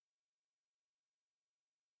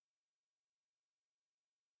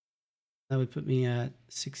 That would put me at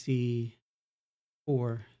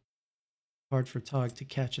 64. Hard for Tog to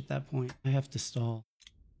catch at that point. I have to stall.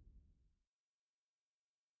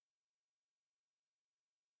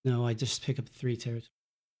 No, I just pick up 3 territories.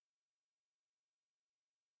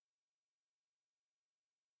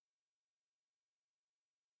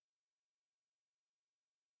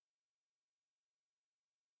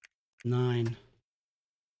 Nine.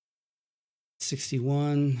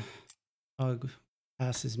 61. Tog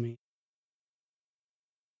passes me.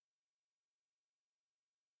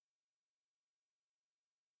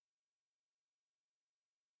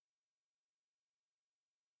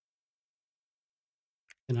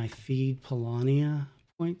 Can I feed Polania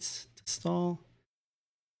points to stall?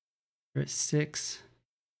 They're at 6.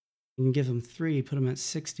 You can give them 3, put them at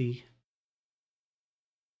 60.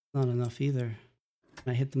 Not enough either.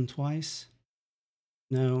 Can I hit them twice?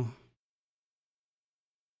 No.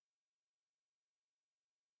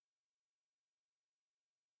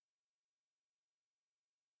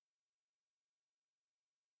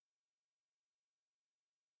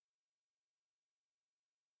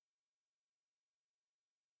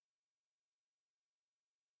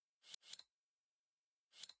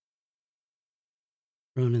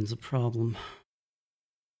 Ronin's a problem.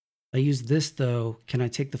 I use this though. Can I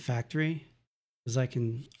take the factory? Because I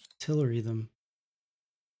can artillery them.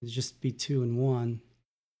 It'd just be 2 and 1.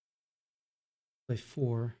 Play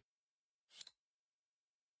 4.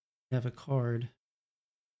 Have a card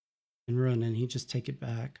and run, and he just take it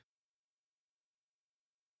back.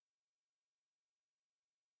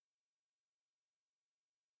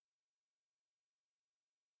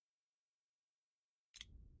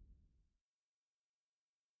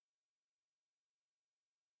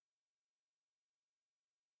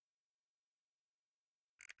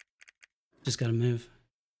 Just got to move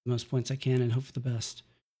the most points I can and hope for the best.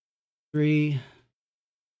 3,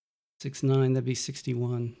 6, 9, that'd be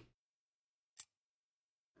 61.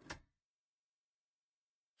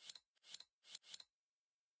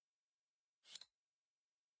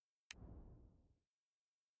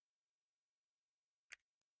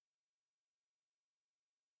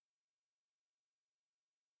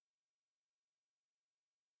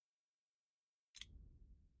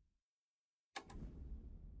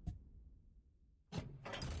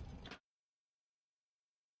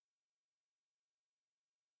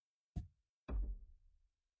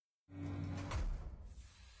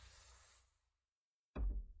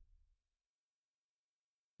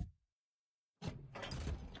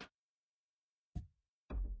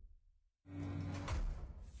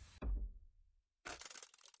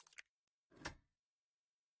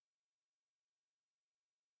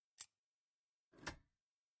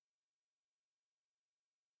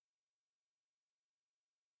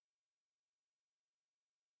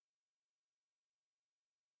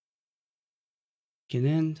 Can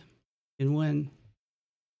end, can win.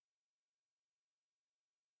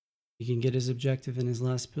 He can get his objective in his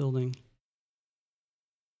last building.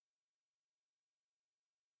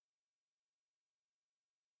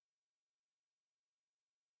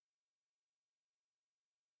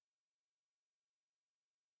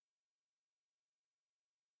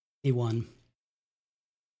 He won.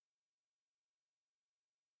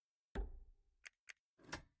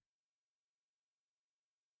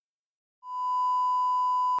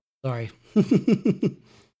 Sorry.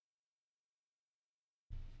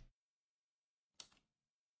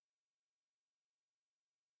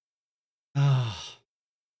 Ah.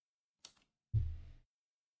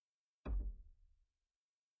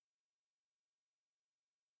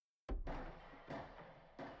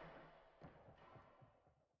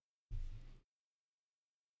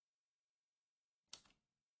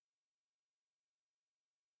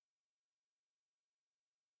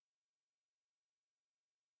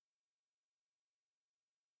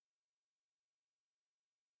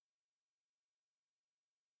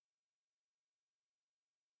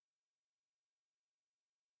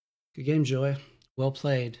 Good game, Joy. Well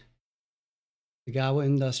played. Togawa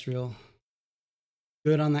Industrial.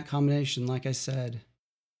 Good on that combination, like I said.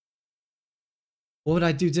 What would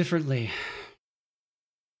I do differently?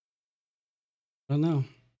 I don't know.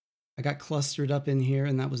 I got clustered up in here,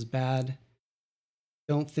 and that was bad.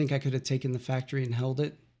 Don't think I could have taken the factory and held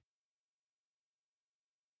it.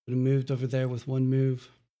 Would have moved over there with one move.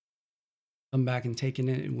 Come back and taken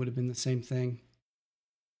it. It would have been the same thing.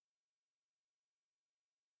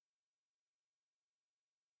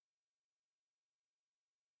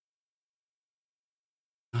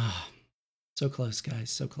 Ah, so close, guys.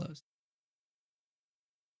 So close.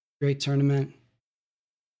 Great tournament.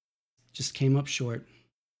 Just came up short.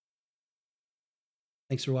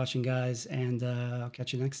 Thanks for watching, guys, and I'll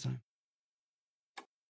catch you next time.